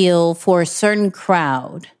old feel for a certain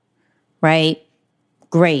crowd, right?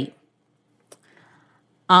 Great.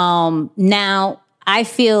 Now, I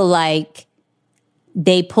feel like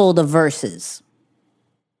they pull the verses,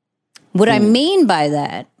 What I mean by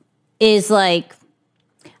that is like,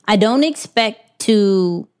 I don't expect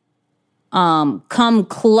to come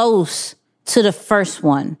close to the first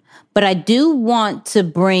one, but I do want to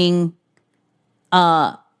bring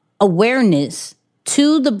awareness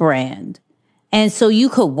to the brand. And so you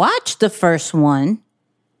could watch the first one,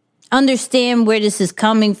 understand where this is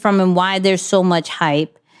coming from and why there's so much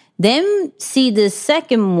hype, then see the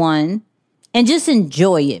second one and just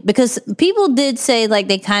enjoy it. Because people did say like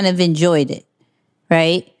they kind of enjoyed it,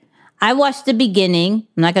 right? I watched the beginning.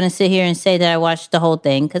 I'm not going to sit here and say that I watched the whole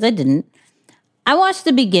thing because I didn't. I watched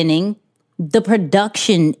the beginning. The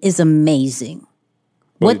production is amazing.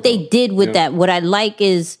 What they did with that, what I like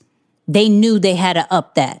is they knew they had to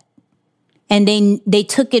up that. And they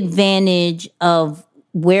took advantage of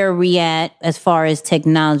where we at as far as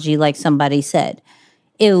technology, like somebody said.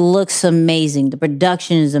 It looks amazing. The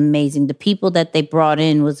production is amazing. The people that they brought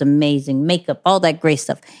in was amazing. Makeup, all that great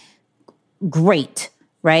stuff. Great,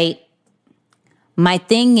 right? My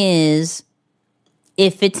thing is,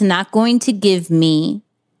 if it's not going to give me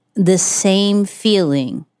the same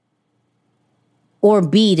feeling or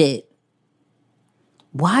beat it,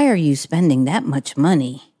 why are you spending that much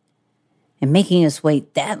money and making us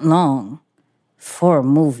wait that long for a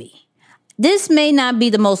movie? This may not be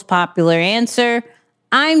the most popular answer.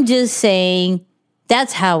 I'm just saying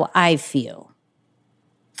that's how I feel.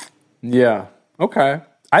 Yeah. Okay.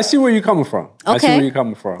 I see where you're coming from. Okay.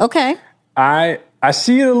 I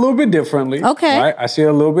see it a little bit differently. Okay. Right? I see it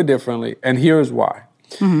a little bit differently. And here's why.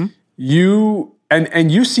 Mm-hmm. You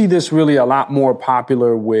see this really a lot more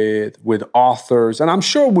popular with authors, and I'm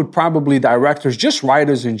sure with probably directors, just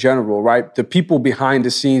writers in general, right? The people behind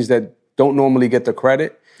the scenes that don't normally get the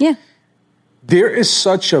credit. Yeah. There is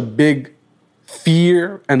such a big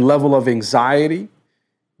fear and level of anxiety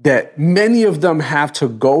that many of them have to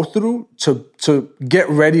go through to get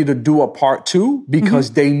ready to do a part 2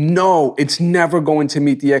 because they know it's never going to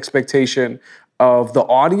meet the expectation of the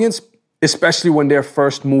audience, especially when their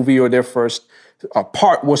first movie or their first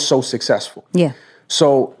part was so successful. Yeah.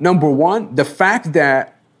 So number one, the fact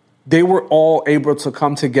that they were all able to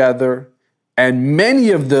come together and many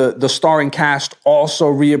of the starring cast also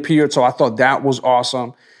reappeared. So I thought that was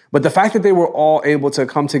awesome. But the fact that they were all able to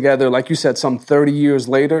come together, like you said, some 30 years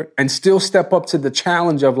later and still step up to the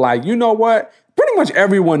challenge of like, you know what? Pretty much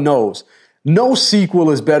everyone knows no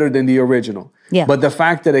sequel is better than the original. Yeah. But the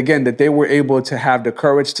fact that, again, that they were able to have the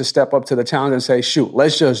courage to step up to the challenge and say, shoot,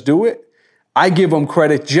 let's just do it. I give them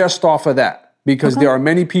credit just off of that because there are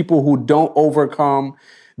many people who don't overcome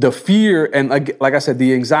the fear and, like I said,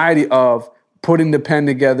 the anxiety of putting the pen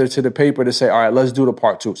together to the paper to say, all right, let's do the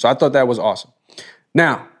part 2. So I thought that was awesome.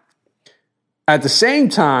 Now, at the same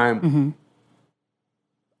time,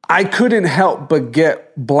 I couldn't help but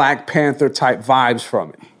get Black Panther type vibes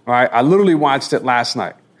from it. Right? I literally watched it last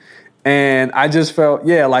night. And I just felt,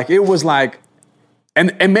 like it was like,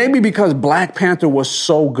 and maybe because Black Panther was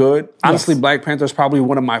so good. Honestly, Black Panther is probably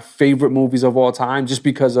one of my favorite movies of all time just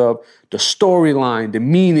because of the storyline, the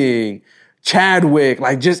meaning, Chadwick,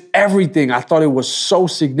 like just everything. I thought it was so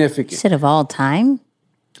significant. Is it of all time?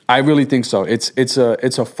 I really think so. It's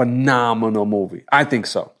a phenomenal movie. I think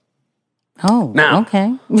so. Oh, now,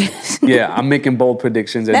 okay. Yeah, I'm making bold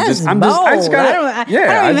predictions and that's bold. I don't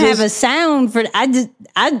even have a sound for.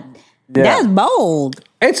 That's bold.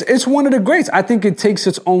 It's one of the greats. I think it takes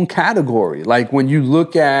its own category. Like when you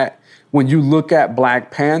look at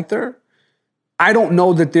Black Panther, I don't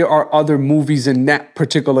know that there are other movies in that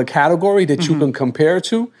particular category that you can compare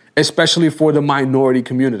to, especially for the minority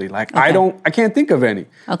community. Like I can't think of any.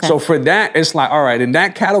 Okay. So for that, it's like, all right, in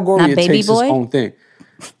that category, it takes its own thing.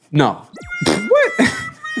 No. What?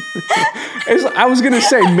 I was going to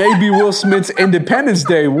say maybe Will Smith's Independence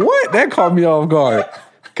Day. What? That caught me off guard.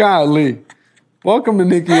 Golly. Welcome to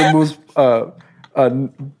Nikki and Moose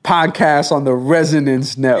podcast on the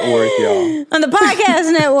Resonance Network, y'all. On the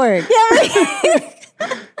podcast network.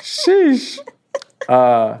 Sheesh.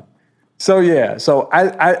 So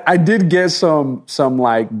I did get some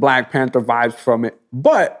like Black Panther vibes from it,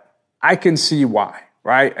 but I can see why.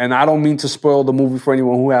 Right? And I don't mean to spoil the movie for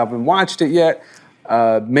anyone who haven't watched it yet.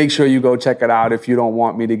 Make sure you go check it out if you don't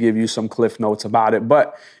want me to give you some cliff notes about it.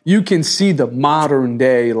 But you can see the modern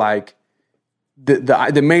day, like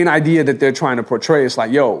the main idea that they're trying to portray is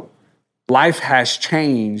like, yo, life has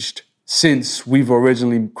changed since we've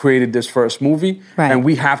originally created this first movie. Right. And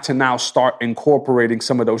we have to now start incorporating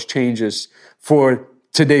some of those changes for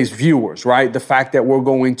today's viewers, right? The fact that we're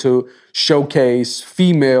going to showcase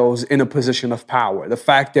females in a position of power. The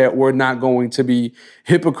fact that we're not going to be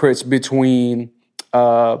hypocrites between,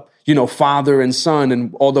 father and son.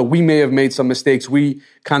 And although we may have made some mistakes, we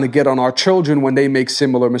kind of get on our children when they make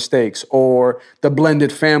similar mistakes, or the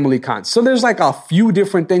blended family kind. So there's like a few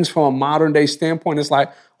different things from a modern day standpoint. It's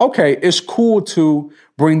like, okay, it's cool to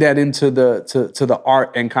bring that into the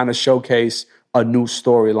art and kind of showcase a new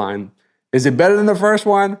storyline. Is it better than the first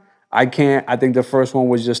one? I think the first one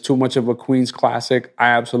was just too much of a Queens classic.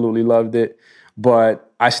 I absolutely loved it,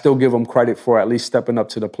 but I still give them credit for at least stepping up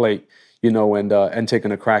to the plate, and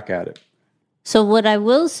taking a crack at it. So what I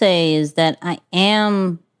will say is that I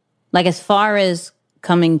am, like, as far as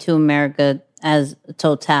Coming to America as a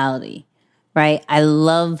totality, right? I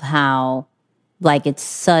love how, like, it's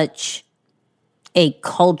such a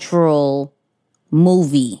cultural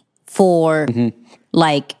movie for,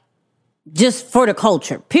 like, just for the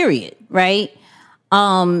culture, period, right?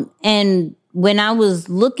 And when I was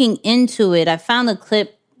looking into it, I found a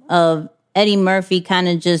clip of Eddie Murphy kind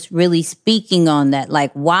of just really speaking on that.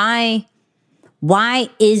 Like, why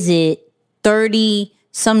is it 30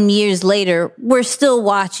 some years later, we're still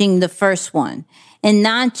watching the first one? And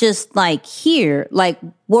not just like here, like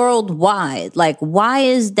worldwide. Like, why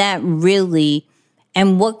is that really,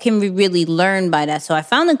 and what can we really learn by that? So I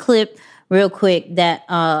found a clip real quick that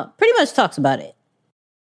pretty much talks about it.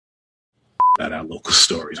 About our local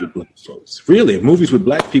stories with Black folks. Really, movies with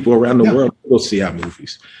Black people around the world go see our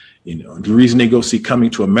movies. And the reason they go see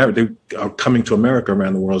Coming to America, they are coming to America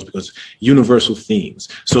around the world is because universal themes.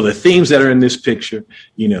 So the themes that are in this picture,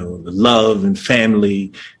 the love and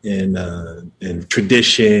family and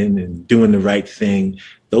tradition and doing the right thing,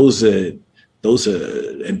 those are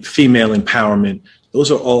and female empowerment.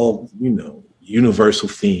 Those are all, universal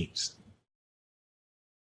themes.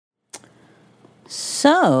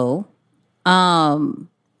 So,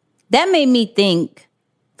 that made me think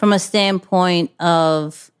from a standpoint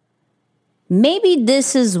of, maybe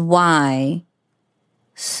this is why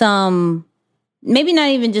maybe not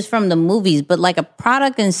even just from the movies, but like a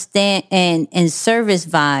product and service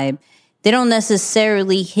vibe, they don't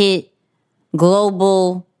necessarily hit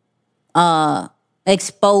global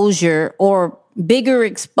exposure or bigger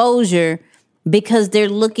exposure because they're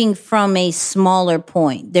looking from a smaller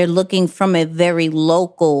point. They're looking from a very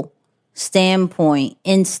local standpoint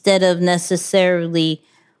instead of necessarily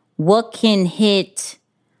what can hit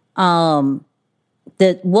what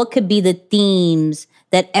could be the themes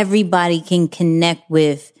that everybody can connect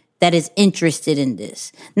with that is interested in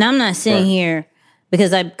this. Now, I'm not sitting here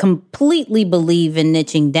because I completely believe in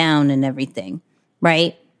niching down and everything,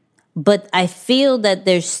 right? But I feel that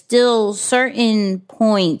there's still certain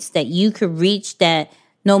points that you could reach that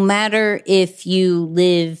no matter if you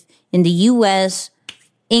live in the U.S.,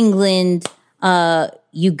 England,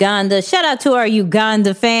 Uganda. Shout out to our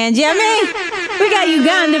Uganda fans. Yeah, we got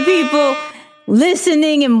Uganda people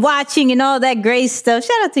listening and watching and all that great stuff.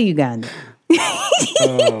 Shout out to Uganda.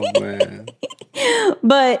 Oh, man.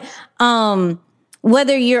 But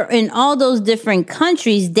whether you're in all those different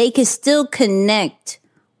countries, they can still connect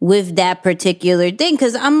with that particular thing.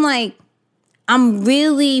 Because I'm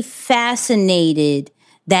really fascinated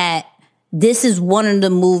that this is one of the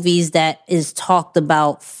movies that is talked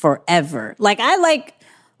about forever. Like, I like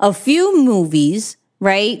a few movies,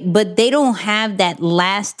 right? But they don't have that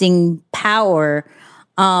lasting power.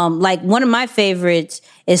 Like, one of my favorites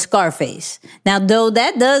is Scarface. Now, though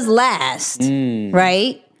that does last,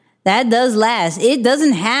 right? That does last. It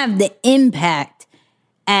doesn't have the impact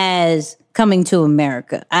as Coming to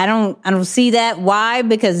America. I don't see that. Why?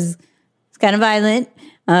 Because it's kind of violent.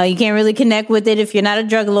 You can't really connect with it if you're not a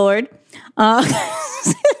drug lord.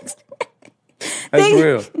 That's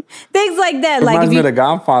real. Things like that. Reminds me of The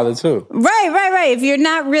Godfather too. Right. If you're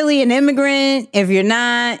not really an immigrant, if you're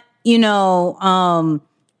not, in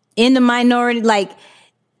the minority, like,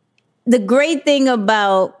 the great thing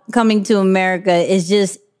about Coming to America is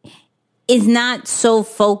just, it's not so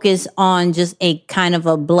focused on just a kind of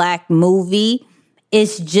a Black movie.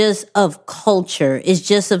 It's just of culture. It's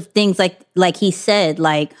just of things like he said,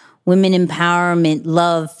 like women empowerment,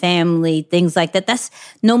 love, family, things like that. That's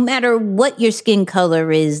no matter what your skin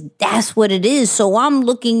color is, that's what it is. So I'm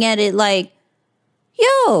looking at it like,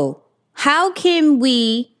 yo, how can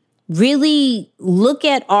we really look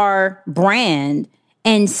at our brand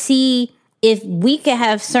and see if we could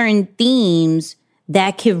have certain themes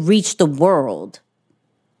that could reach the world?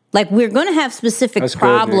 Like, we're going to have specific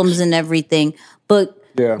problems and everything, but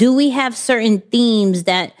do we have certain themes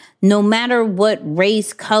that no matter what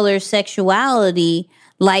race, color, sexuality,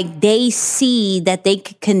 like, they see that they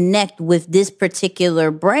could connect with this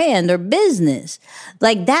particular brand or business?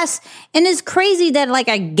 Like, and it's crazy that, like,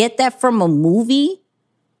 I get that from a movie,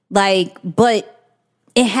 like, but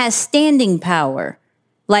it has standing power.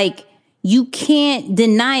 Like, you can't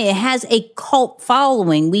deny it has a cult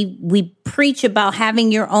following. We preach about having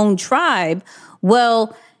your own tribe.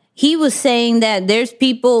 Well, he was saying that there's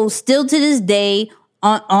people still to this day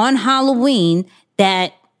on Halloween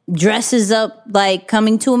that dresses up like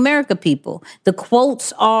Coming to America people. The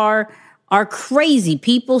quotes are crazy.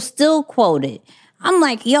 People still quote it. I'm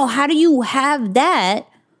like, yo, how do you have that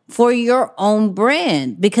for your own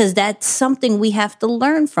brand? Because that's something we have to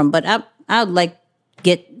learn from. But I'd like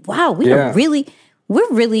wow, we're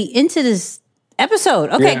really into this episode.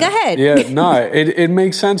 Okay, go ahead. Yeah, no, it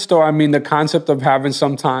makes sense though. I mean, the concept of having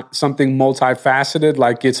something multifaceted,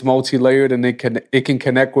 like it's multi-layered and it can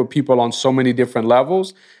connect with people on so many different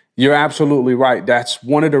levels. You're absolutely right. That's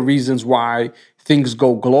one of the reasons why things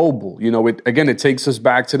go global. You know, it takes us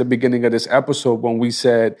back to the beginning of this episode when we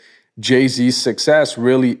said Jay-Z's success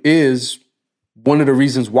really is one of the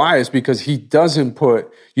reasons why is because he doesn't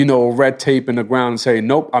put, red tape in the ground and say,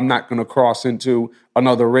 nope, I'm not going to cross into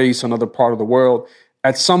another race, another part of the world.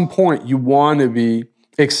 At some point, you want to be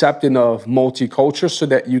accepting of multicultural so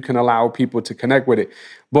that you can allow people to connect with it.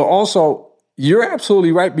 But also, you're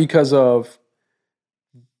absolutely right because of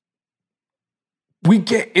we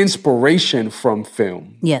get inspiration from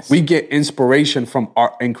film. Yes. We get inspiration from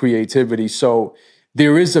art and creativity. So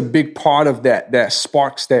there is a big part of that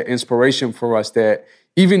sparks that inspiration for us that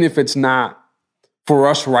even if it's not for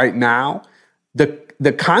us right now,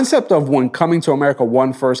 the concept of when Coming to America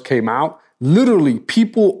 1 first came out, literally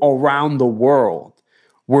people around the world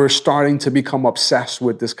were starting to become obsessed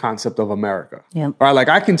with this concept of America. Yep. Right? Like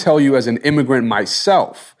I can tell you as an immigrant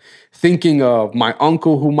myself, thinking of my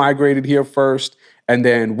uncle who migrated here first, and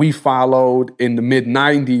then we followed in the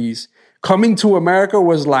mid-90s. Coming to America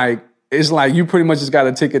was like, it's like you pretty much just got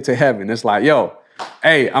a ticket to heaven. It's like, yo,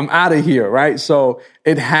 hey, I'm out of here, right? So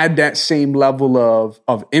it had that same level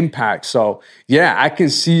of impact. So yeah, I can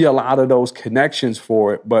see a lot of those connections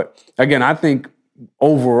for it. But again, I think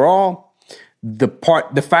overall, the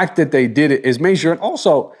fact that they did it is major. And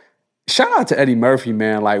also, shout out to Eddie Murphy,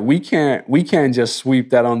 man. Like we can't just sweep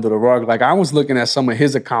that under the rug. Like I was looking at some of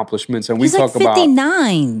his accomplishments, and He's like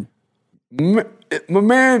 59. My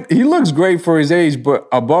man, he looks great for his age, but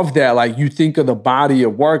above that, like you think of the body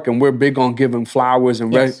of work, and we're big on giving flowers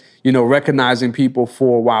and recognizing people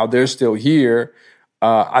for while they're still here.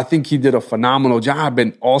 I think he did a phenomenal job,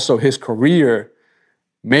 and also his career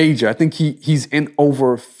major. I think he's in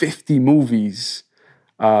over 50 movies.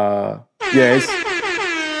 It's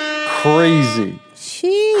crazy.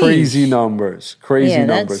 Sheesh. Crazy numbers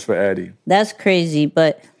for Eddie. That's crazy,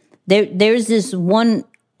 but there's this one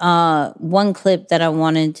clip that I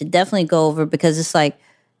wanted to definitely go over because it's like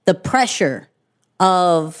the pressure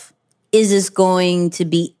of, is this going to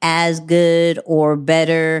be as good or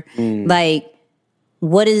better? Like,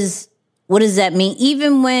 what does that mean?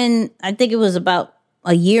 Even when I think it was about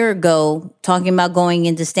a year ago talking about going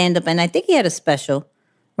into stand-up, and I think he had a special,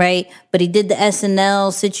 right? But he did the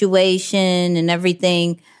SNL situation and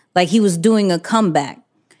everything. Like he was doing a comeback.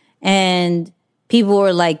 And people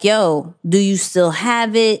were like, yo, do you still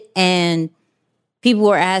have it? And people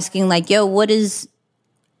were asking like, yo, what is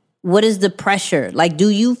the pressure? Like, do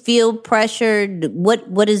you feel pressured?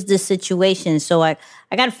 What is the situation? So I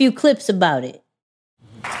got a few clips about it.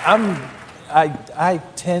 I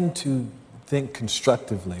tend to think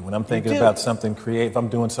constructively when I'm thinking about something creative. If I'm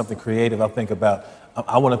doing something creative, I'm thinking about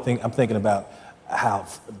how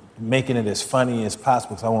making it as funny as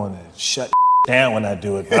possible because I want to shut down when I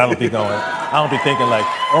do it, but I don't be thinking like,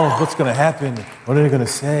 oh, what's going to happen? What are they going to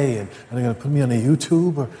say? And are they going to put me on the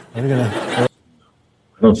YouTube? Or are they going to... I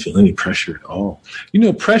don't feel any pressure at all.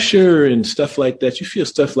 Pressure and stuff like that, you feel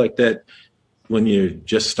stuff like that when you're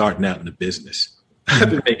just starting out in the business.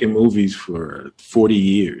 I've been making movies for 40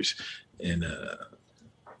 years, and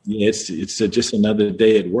it's just another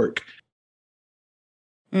day at work.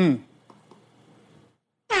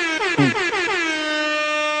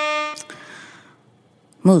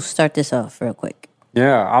 Moose, start this off real quick.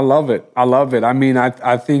 Yeah, I love it. I mean,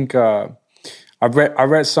 I think I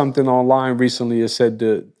read something online recently that said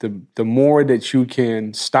the more that you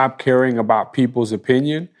can stop caring about people's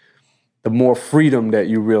opinion, the more freedom that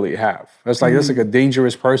you really have. It's like that's like a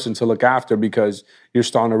dangerous person to look after because you're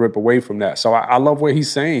starting to rip away from that. So I love what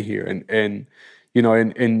he's saying here, and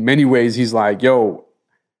in many ways he's like, yo,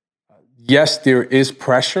 yes, there is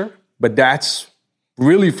pressure, but that's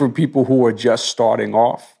really for people who are just starting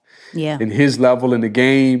off. Yeah. In his level in the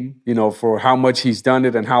game, for how much he's done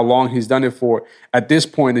it and how long he's done it for. At this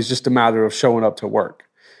point, it's just a matter of showing up to work.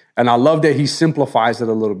 And I love that he simplifies it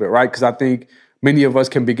a little bit, right? Because I think many of us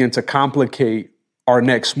can begin to complicate our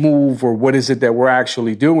next move or what is it that we're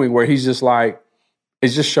actually doing, where he's just like,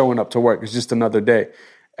 It's just showing up to work. It's just another day.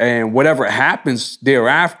 And whatever happens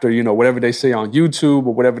thereafter, you know, whatever they say on YouTube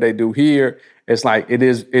or whatever they do here, it's like it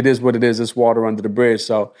is what it is. It's water under the bridge.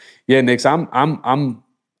 So yeah, Nix,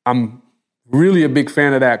 I'm really a big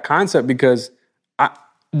fan of that concept because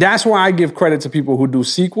that's why I give credit to people who do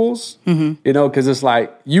sequels, you know, because it's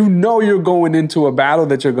like, you know, you're going into a battle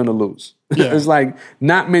that you're going to lose. Yeah. It's like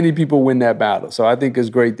not many people win that battle. So I think it's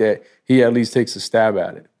great that he at least takes a stab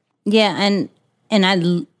at it. Yeah. And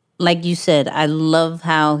I, like you said, I love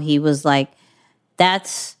how he was like,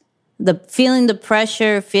 that's feeling the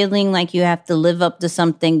pressure, feeling like you have to live up to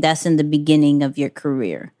something that's in the beginning of your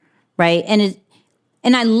career. Right.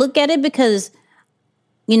 And I look at it because,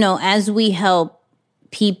 you know, as we help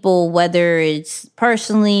people, whether it's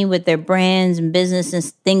personally with their brands and business and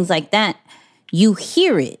things like that, you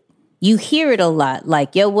hear it. You hear it a lot.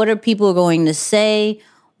 Like, yo, what are people going to say?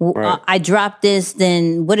 Right. I dropped this,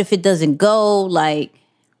 then what if it doesn't go? Like,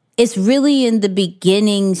 it's really in the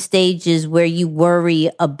beginning stages where you worry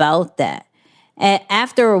about that.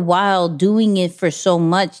 After a while, doing it for so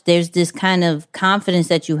much, there's this kind of confidence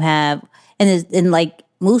that you have. And like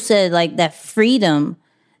Moose said, like that freedom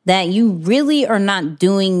that you really are not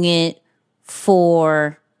doing it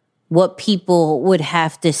for what people would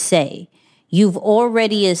have to say. You've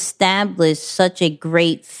already established such a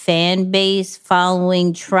great fan base,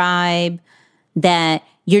 following, tribe, that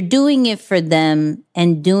you're doing it for them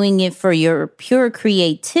and doing it for your pure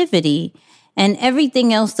creativity, and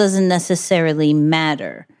everything else doesn't necessarily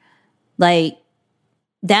matter. Like,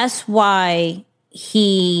 that's why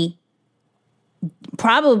he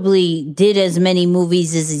probably did as many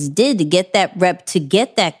movies as he did, to get that rep, to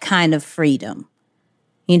get that kind of freedom,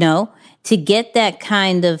 you know, to get that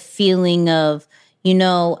kind of feeling of, you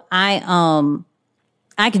know, I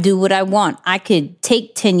could do what I want. I could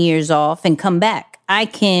take 10 years off and come back. I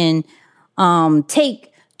can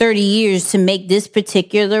take 30 years to make this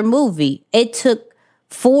particular movie. It took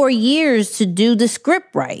 4 years to do the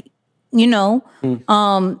script right. You know,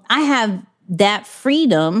 I have that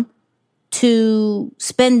freedom to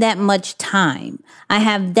spend that much time. I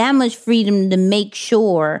have that much freedom to make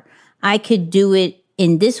sure I could do it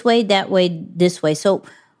in this way, that way, this way. So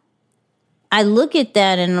I look at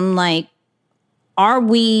that and I'm like, are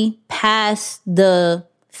we past the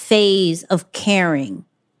phase of caring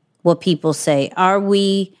what people say? Are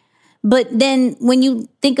we? But then when you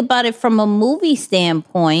think about it from a movie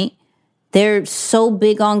standpoint, they're so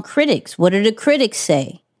big on critics. What do the critics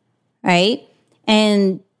say? Right?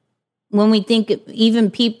 And when we think even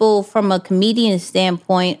people from a comedian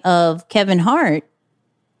standpoint of Kevin Hart,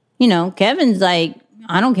 you know, Kevin's like,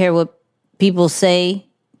 I don't care what people say.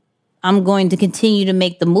 I'm going to continue to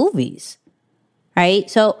make the movies. Right?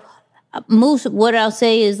 So, Moose, what I'll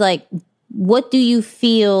say is like, what do you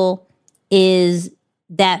feel is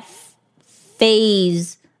that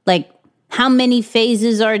phase? Like, how many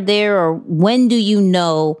phases are there, or when do you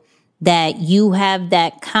know that you have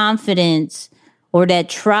that confidence or that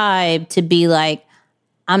tribe to be like,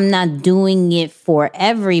 I'm not doing it for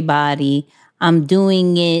everybody. I'm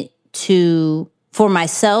doing it for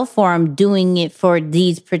myself, or I'm doing it for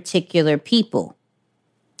these particular people.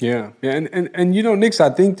 Yeah. And you know, Nix, I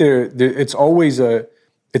think it's always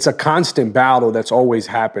it's a constant battle that's always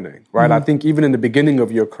happening, right? Mm-hmm. I think even in the beginning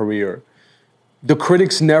of your career, the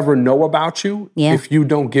critics never know about you if you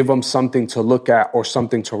don't give them something to look at or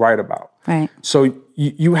something to write about. Right. So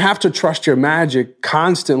you have to trust your magic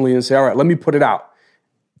constantly and say, all right, let me put it out,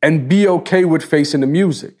 and be okay with facing the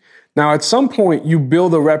music. Now, at some point, you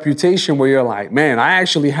build a reputation where you're like, man, I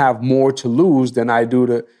actually have more to lose than I do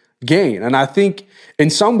to gain. And I think in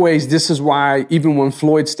some ways, this is why even when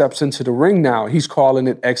Floyd steps into the ring now, he's calling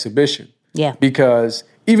it exhibition. Yeah. Because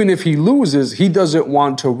even if he loses, he doesn't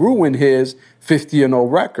want to ruin his 50-0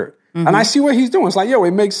 record. Mm-hmm. And I see what he's doing. It's like, yo,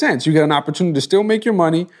 it makes sense. You get an opportunity to still make your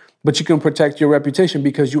money, but you can protect your reputation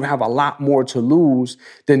because you have a lot more to lose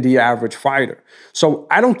than the average fighter. So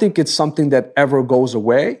I don't think it's something that ever goes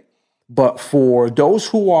away. But for those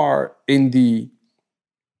who are in the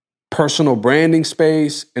personal branding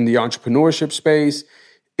space, in the entrepreneurship space,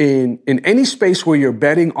 in any space where you're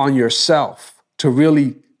betting on yourself to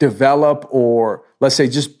really develop, or let's say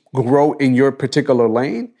just grow in your particular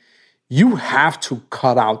lane, you have to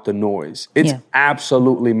cut out the noise. It's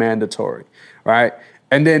absolutely mandatory, right?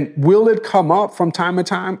 And then will it come up from time to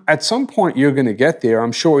time? At some point, you're going to get there.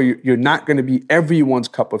 I'm sure you're not going to be everyone's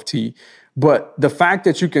cup of tea. But the fact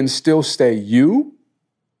that you can still stay you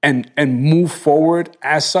and move forward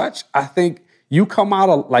as such, I think you come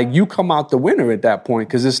out the winner at that point,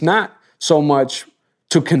 because it's not so much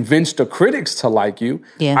to convince the critics to like you.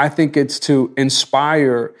 Yeah. I think it's to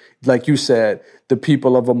inspire, like you said, the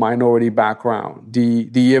people of a minority background,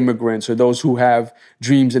 the immigrants, or those who have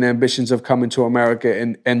dreams and ambitions of coming to America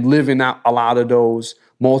and living out a lot of those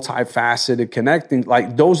multifaceted connecting.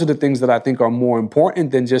 Like, those are the things that I think are more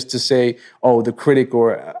important than just to say, oh, the critic,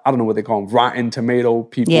 or I don't know what they call them, rotten tomato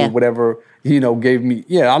people, whatever, gave me.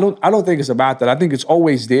 Yeah, I don't think it's about that. I think it's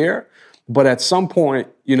always there. But at some point,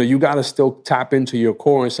 you got to still tap into your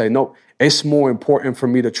core and say, no, it's more important for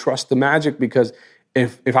me to trust the magic, because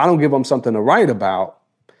if I don't give them something to write about,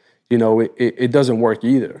 it doesn't work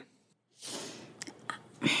either.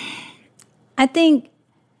 I think,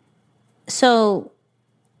 so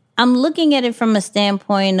I'm looking at it from a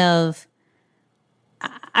standpoint of,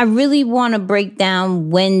 I really want to break down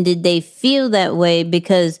when did they feel that way,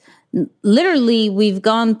 because literally we've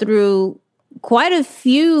gone through quite a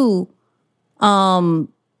few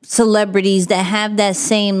celebrities that have that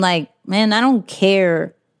same, like, man, I don't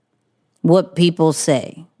care what people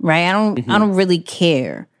say, right? I don't really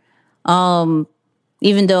care.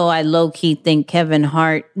 Even though I low-key think Kevin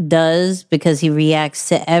Hart does, because he reacts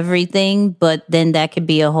to everything, but then that could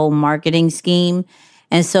be a whole marketing scheme.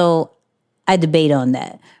 And so I debate on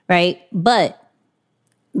that, right? But,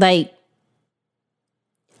 like,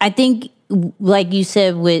 I think, like you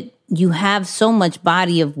said, you have so much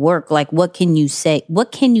body of work. Like, what can you say?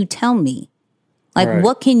 What can you tell me? Like,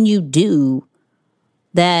 what can you do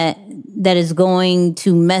that is going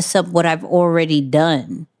to mess up what I've already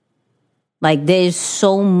done? Like, there's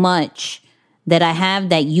so much that I have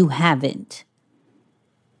that you haven't.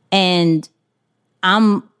 And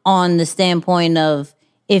I'm on the standpoint of,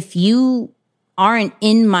 if you aren't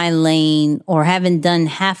in my lane or haven't done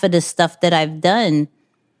half of the stuff that I've done,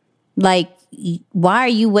 like, why are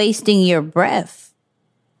you wasting your breath?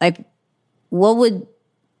 Like,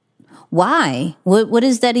 why? What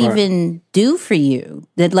does that even do for you?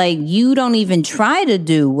 That, like, you don't even try to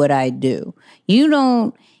do what I do. You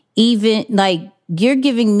don't even, like, you're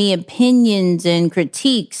giving me opinions and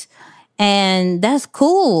critiques, and that's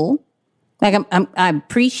cool. Like, I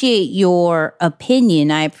appreciate your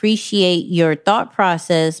opinion. I appreciate your thought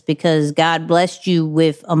process, because God blessed you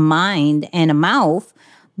with a mind and a mouth.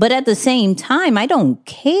 But at the same time, I don't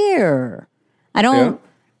care. I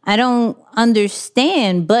don't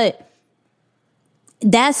understand. But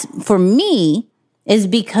that's, for me, is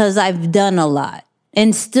because I've done a lot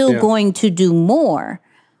and still going to do more.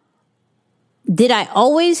 Did I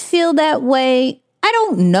always feel that way? I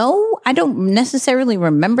don't know. I don't necessarily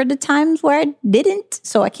remember the times where I didn't,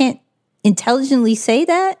 so I can't intelligently say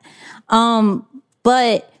that.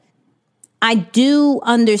 But I do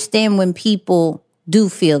understand when people do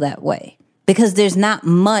feel that way, because there's not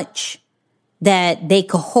much that they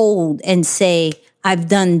could hold and say, I've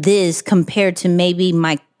done this, compared to maybe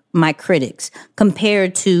my critics,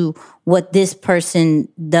 compared to what this person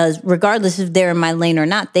does. Regardless if they're in my lane or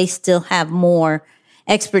not, they still have more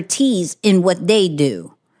expertise in what they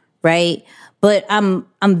do, right? But I'm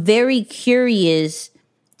very curious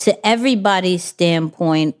to everybody's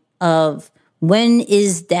standpoint of, when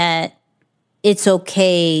is that it's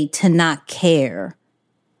okay to not care?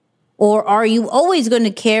 Or are you always going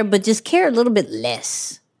to care, but just care a little bit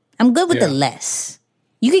less? I'm good with the less.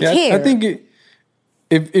 You can care. I think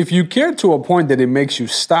if you care to a point that it makes you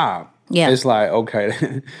stop, it's like,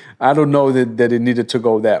 okay, I don't know that it needed to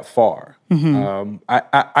go that far.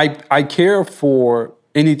 I care for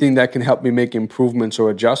anything that can help me make improvements or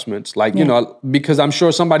adjustments. Like, because I'm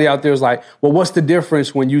sure somebody out there is like, well, what's the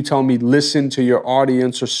difference when you tell me listen to your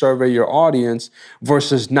audience or survey your audience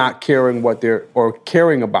versus not caring or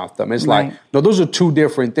caring about them? It's like, no, those are two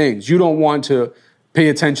different things. You don't want to pay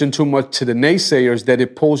attention too much to the naysayers, that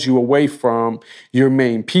it pulls you away from your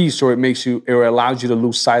main piece, or it allows you to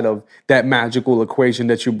lose sight of that magical equation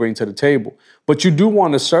that you bring to the table. But you do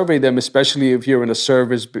want to survey them, especially if you're in your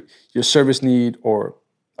service need, or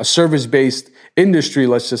a service-based industry,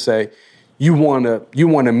 let's just say. You want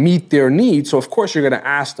to meet their needs. So of course you're going to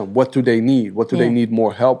ask them, what do they need? What do they need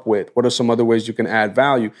more help with? What are some other ways you can add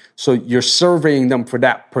value? So you're surveying them for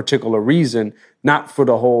that particular reason, not for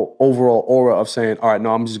the whole overall aura of saying, all right,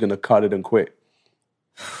 no, I'm just going to cut it and quit.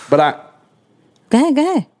 But Go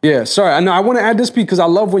ahead. Yeah, sorry. I want to add this because I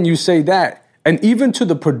love when you say that. And even to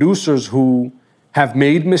the producers who have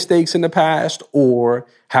made mistakes in the past or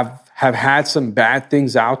have had some bad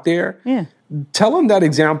things out there, tell them that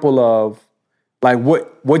example of, like,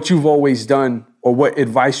 what you've always done, or what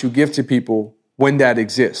advice you give to people when that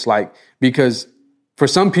exists. Like, because for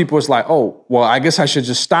some people it's like, oh, well, I guess I should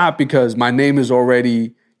just stop because my name is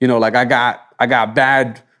already, like I got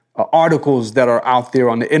bad articles that are out there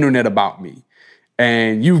on the internet about me.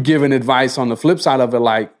 And you've given advice on the flip side of it,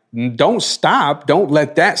 like, don't stop. Don't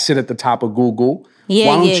let that sit at the top of Google. Yeah,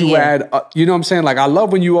 why don't you add, you know what I'm saying? Like, I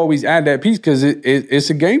love when you always add that piece because it's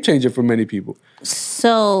a game changer for many people.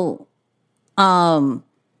 So, okay,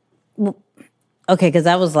 because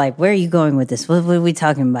I was like, where are you going with this? What are we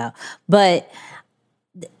talking about? But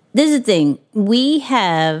this is the thing. We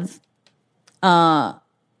have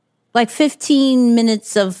like 15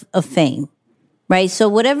 minutes of fame, right? So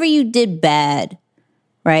whatever you did bad,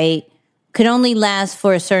 right, could only last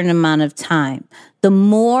for a certain amount of time. The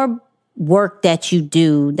more work that you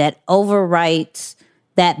do that overwrites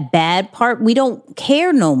that bad part, we don't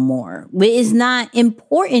care no more. It's not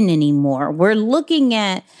important anymore. We're looking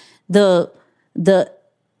at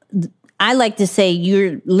I like to say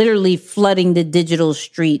you're literally flooding the digital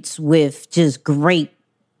streets with just great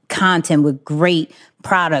content, with great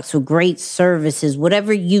products, with great services,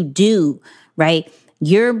 whatever you do, right?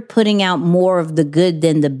 You're putting out more of the good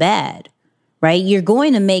than the bad, right? You're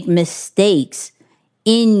going to make mistakes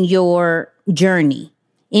in your journey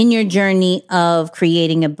of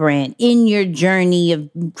creating a brand, in your journey of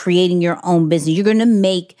creating your own business. You're going to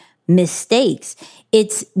make mistakes.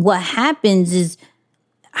 It's what happens is,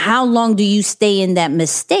 how long do you stay in that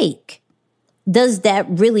mistake? Does that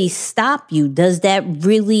really stop you? Does that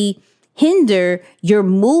really hinder your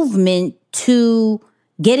movement to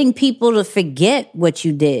getting people to forget what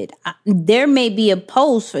you did? There may be a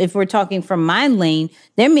post, if we're talking from my lane,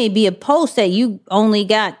 there may be a post that you only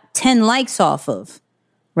got 10 likes off of,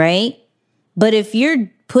 right? But if you're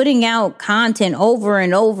putting out content over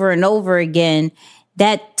and over and over again,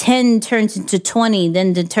 that 10 turns into 20,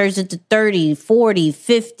 then it turns into 30, 40,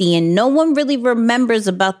 50, and no one really remembers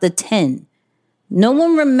about the 10. No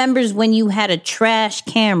one remembers when you had a trash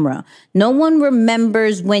camera. No one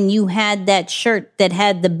remembers when you had that shirt that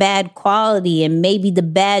had the bad quality and maybe the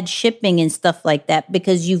bad shipping and stuff like that,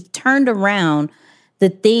 because you've turned around the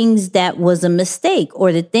things that was a mistake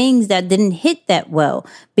or the things that didn't hit that well,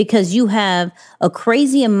 because you have a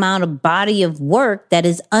crazy amount of body of work that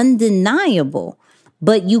is undeniable.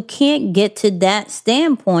 But you can't get to that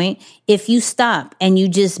standpoint if you stop and you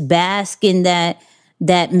just bask in that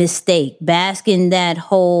mistake, bask in that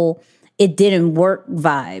whole it didn't work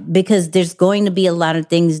vibe, because there's going to be a lot of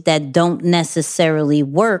things that don't necessarily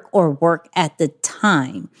work or work at the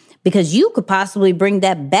time, because you could possibly bring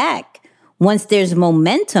that back once there's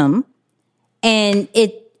momentum and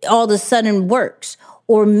it all of a sudden works.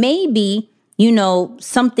 Or maybe,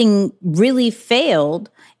 something really failed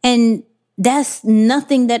and that's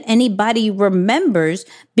nothing that anybody remembers,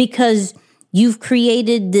 because you've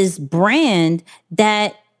created this brand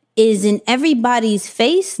that is in everybody's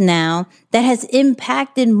face now that has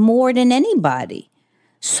impacted more than anybody.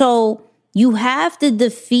 So you have to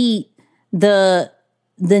defeat the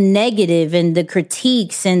negative and the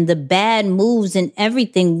critiques and the bad moves and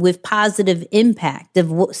everything with positive impact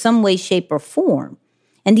of some way, shape, or form.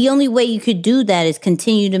 And the only way you could do that is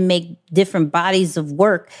continue to make different bodies of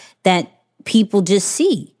work that people just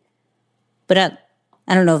see. But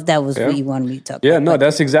I don't know if that was what you wanted me to talk about. Yeah, no,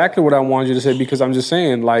 that's exactly what I wanted you to say, because I'm just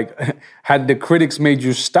saying, like, had the critics made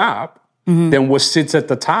you stop, then what sits at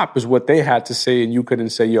the top is what they had to say, and you couldn't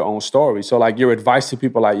say your own story. So, like, your advice to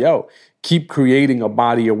people, like, yo, keep creating a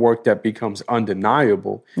body of work that becomes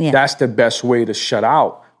undeniable. Yeah. That's the best way to shut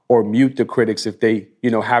out or mute the critics if they,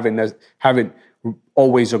 haven't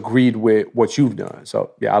always agreed with what you've done. So,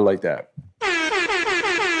 yeah, I like that.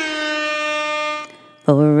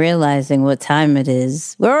 But we're realizing what time it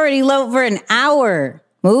is. We're already over an hour,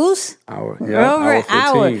 Moose. We're over an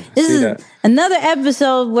hour. This is another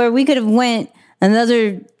episode where we could have went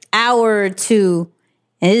another hour or two,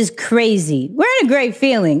 and it is crazy. We're in a great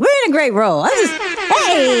feeling. We're in a great role.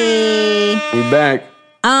 Hey, we're back.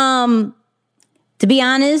 To be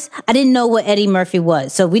honest, I didn't know what Eddie Murphy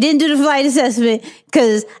was, so we didn't do the flight assessment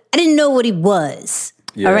because I didn't know what he was.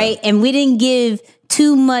 Yeah. All right, and we didn't give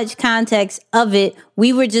too much context of it.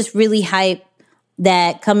 We were just really hyped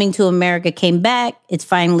that Coming to America came back. It's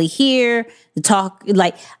finally here. The talk,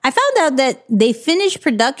 like, I found out that they finished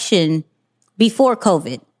production before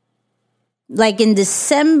COVID. Like in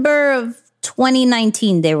December of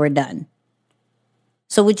 2019, they were done.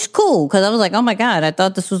 So, which is cool, because I was like, oh my God, I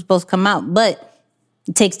thought this was supposed to come out. But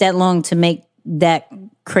it takes that long to make that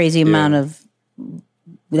crazy amount of,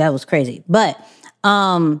 that was crazy. But,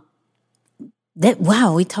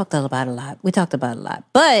 we talked about a lot.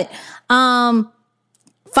 But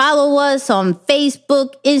follow us on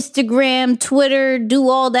Facebook, Instagram, Twitter, do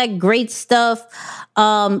all that great stuff.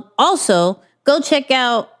 Also, go check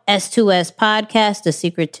out S2S Podcast, the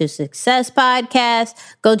Secret to Success Podcast.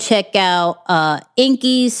 Go check out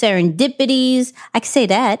Inky's Serendipities. I can say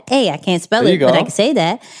that. Hey, I can't spell it, but I can say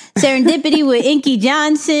that. Serendipity with Inky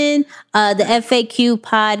Johnson, the FAQ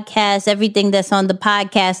Podcast, everything that's on the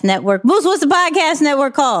podcast network. Moose, what's the podcast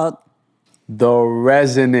network called? The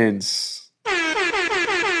Resonance. The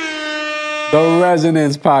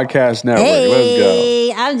Resonance Podcast Network. Let's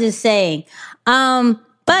go. I'm just saying.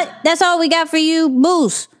 But that's all we got for you.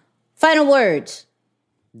 Moose, final words.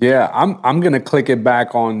 Yeah, I'm going to click it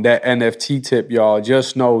back on that NFT tip, y'all.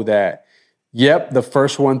 Just know that, yep, the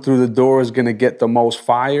first one through the door is going to get the most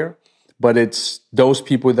fire, but it's those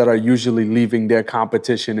people that are usually leaving their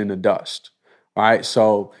competition in the dust. All right,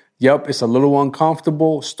 so yep, it's a little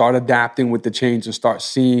uncomfortable. Start adapting with the change and start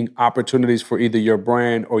seeing opportunities for either your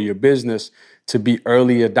brand or your business to be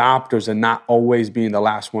early adopters and not always being the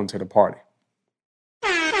last one to the party.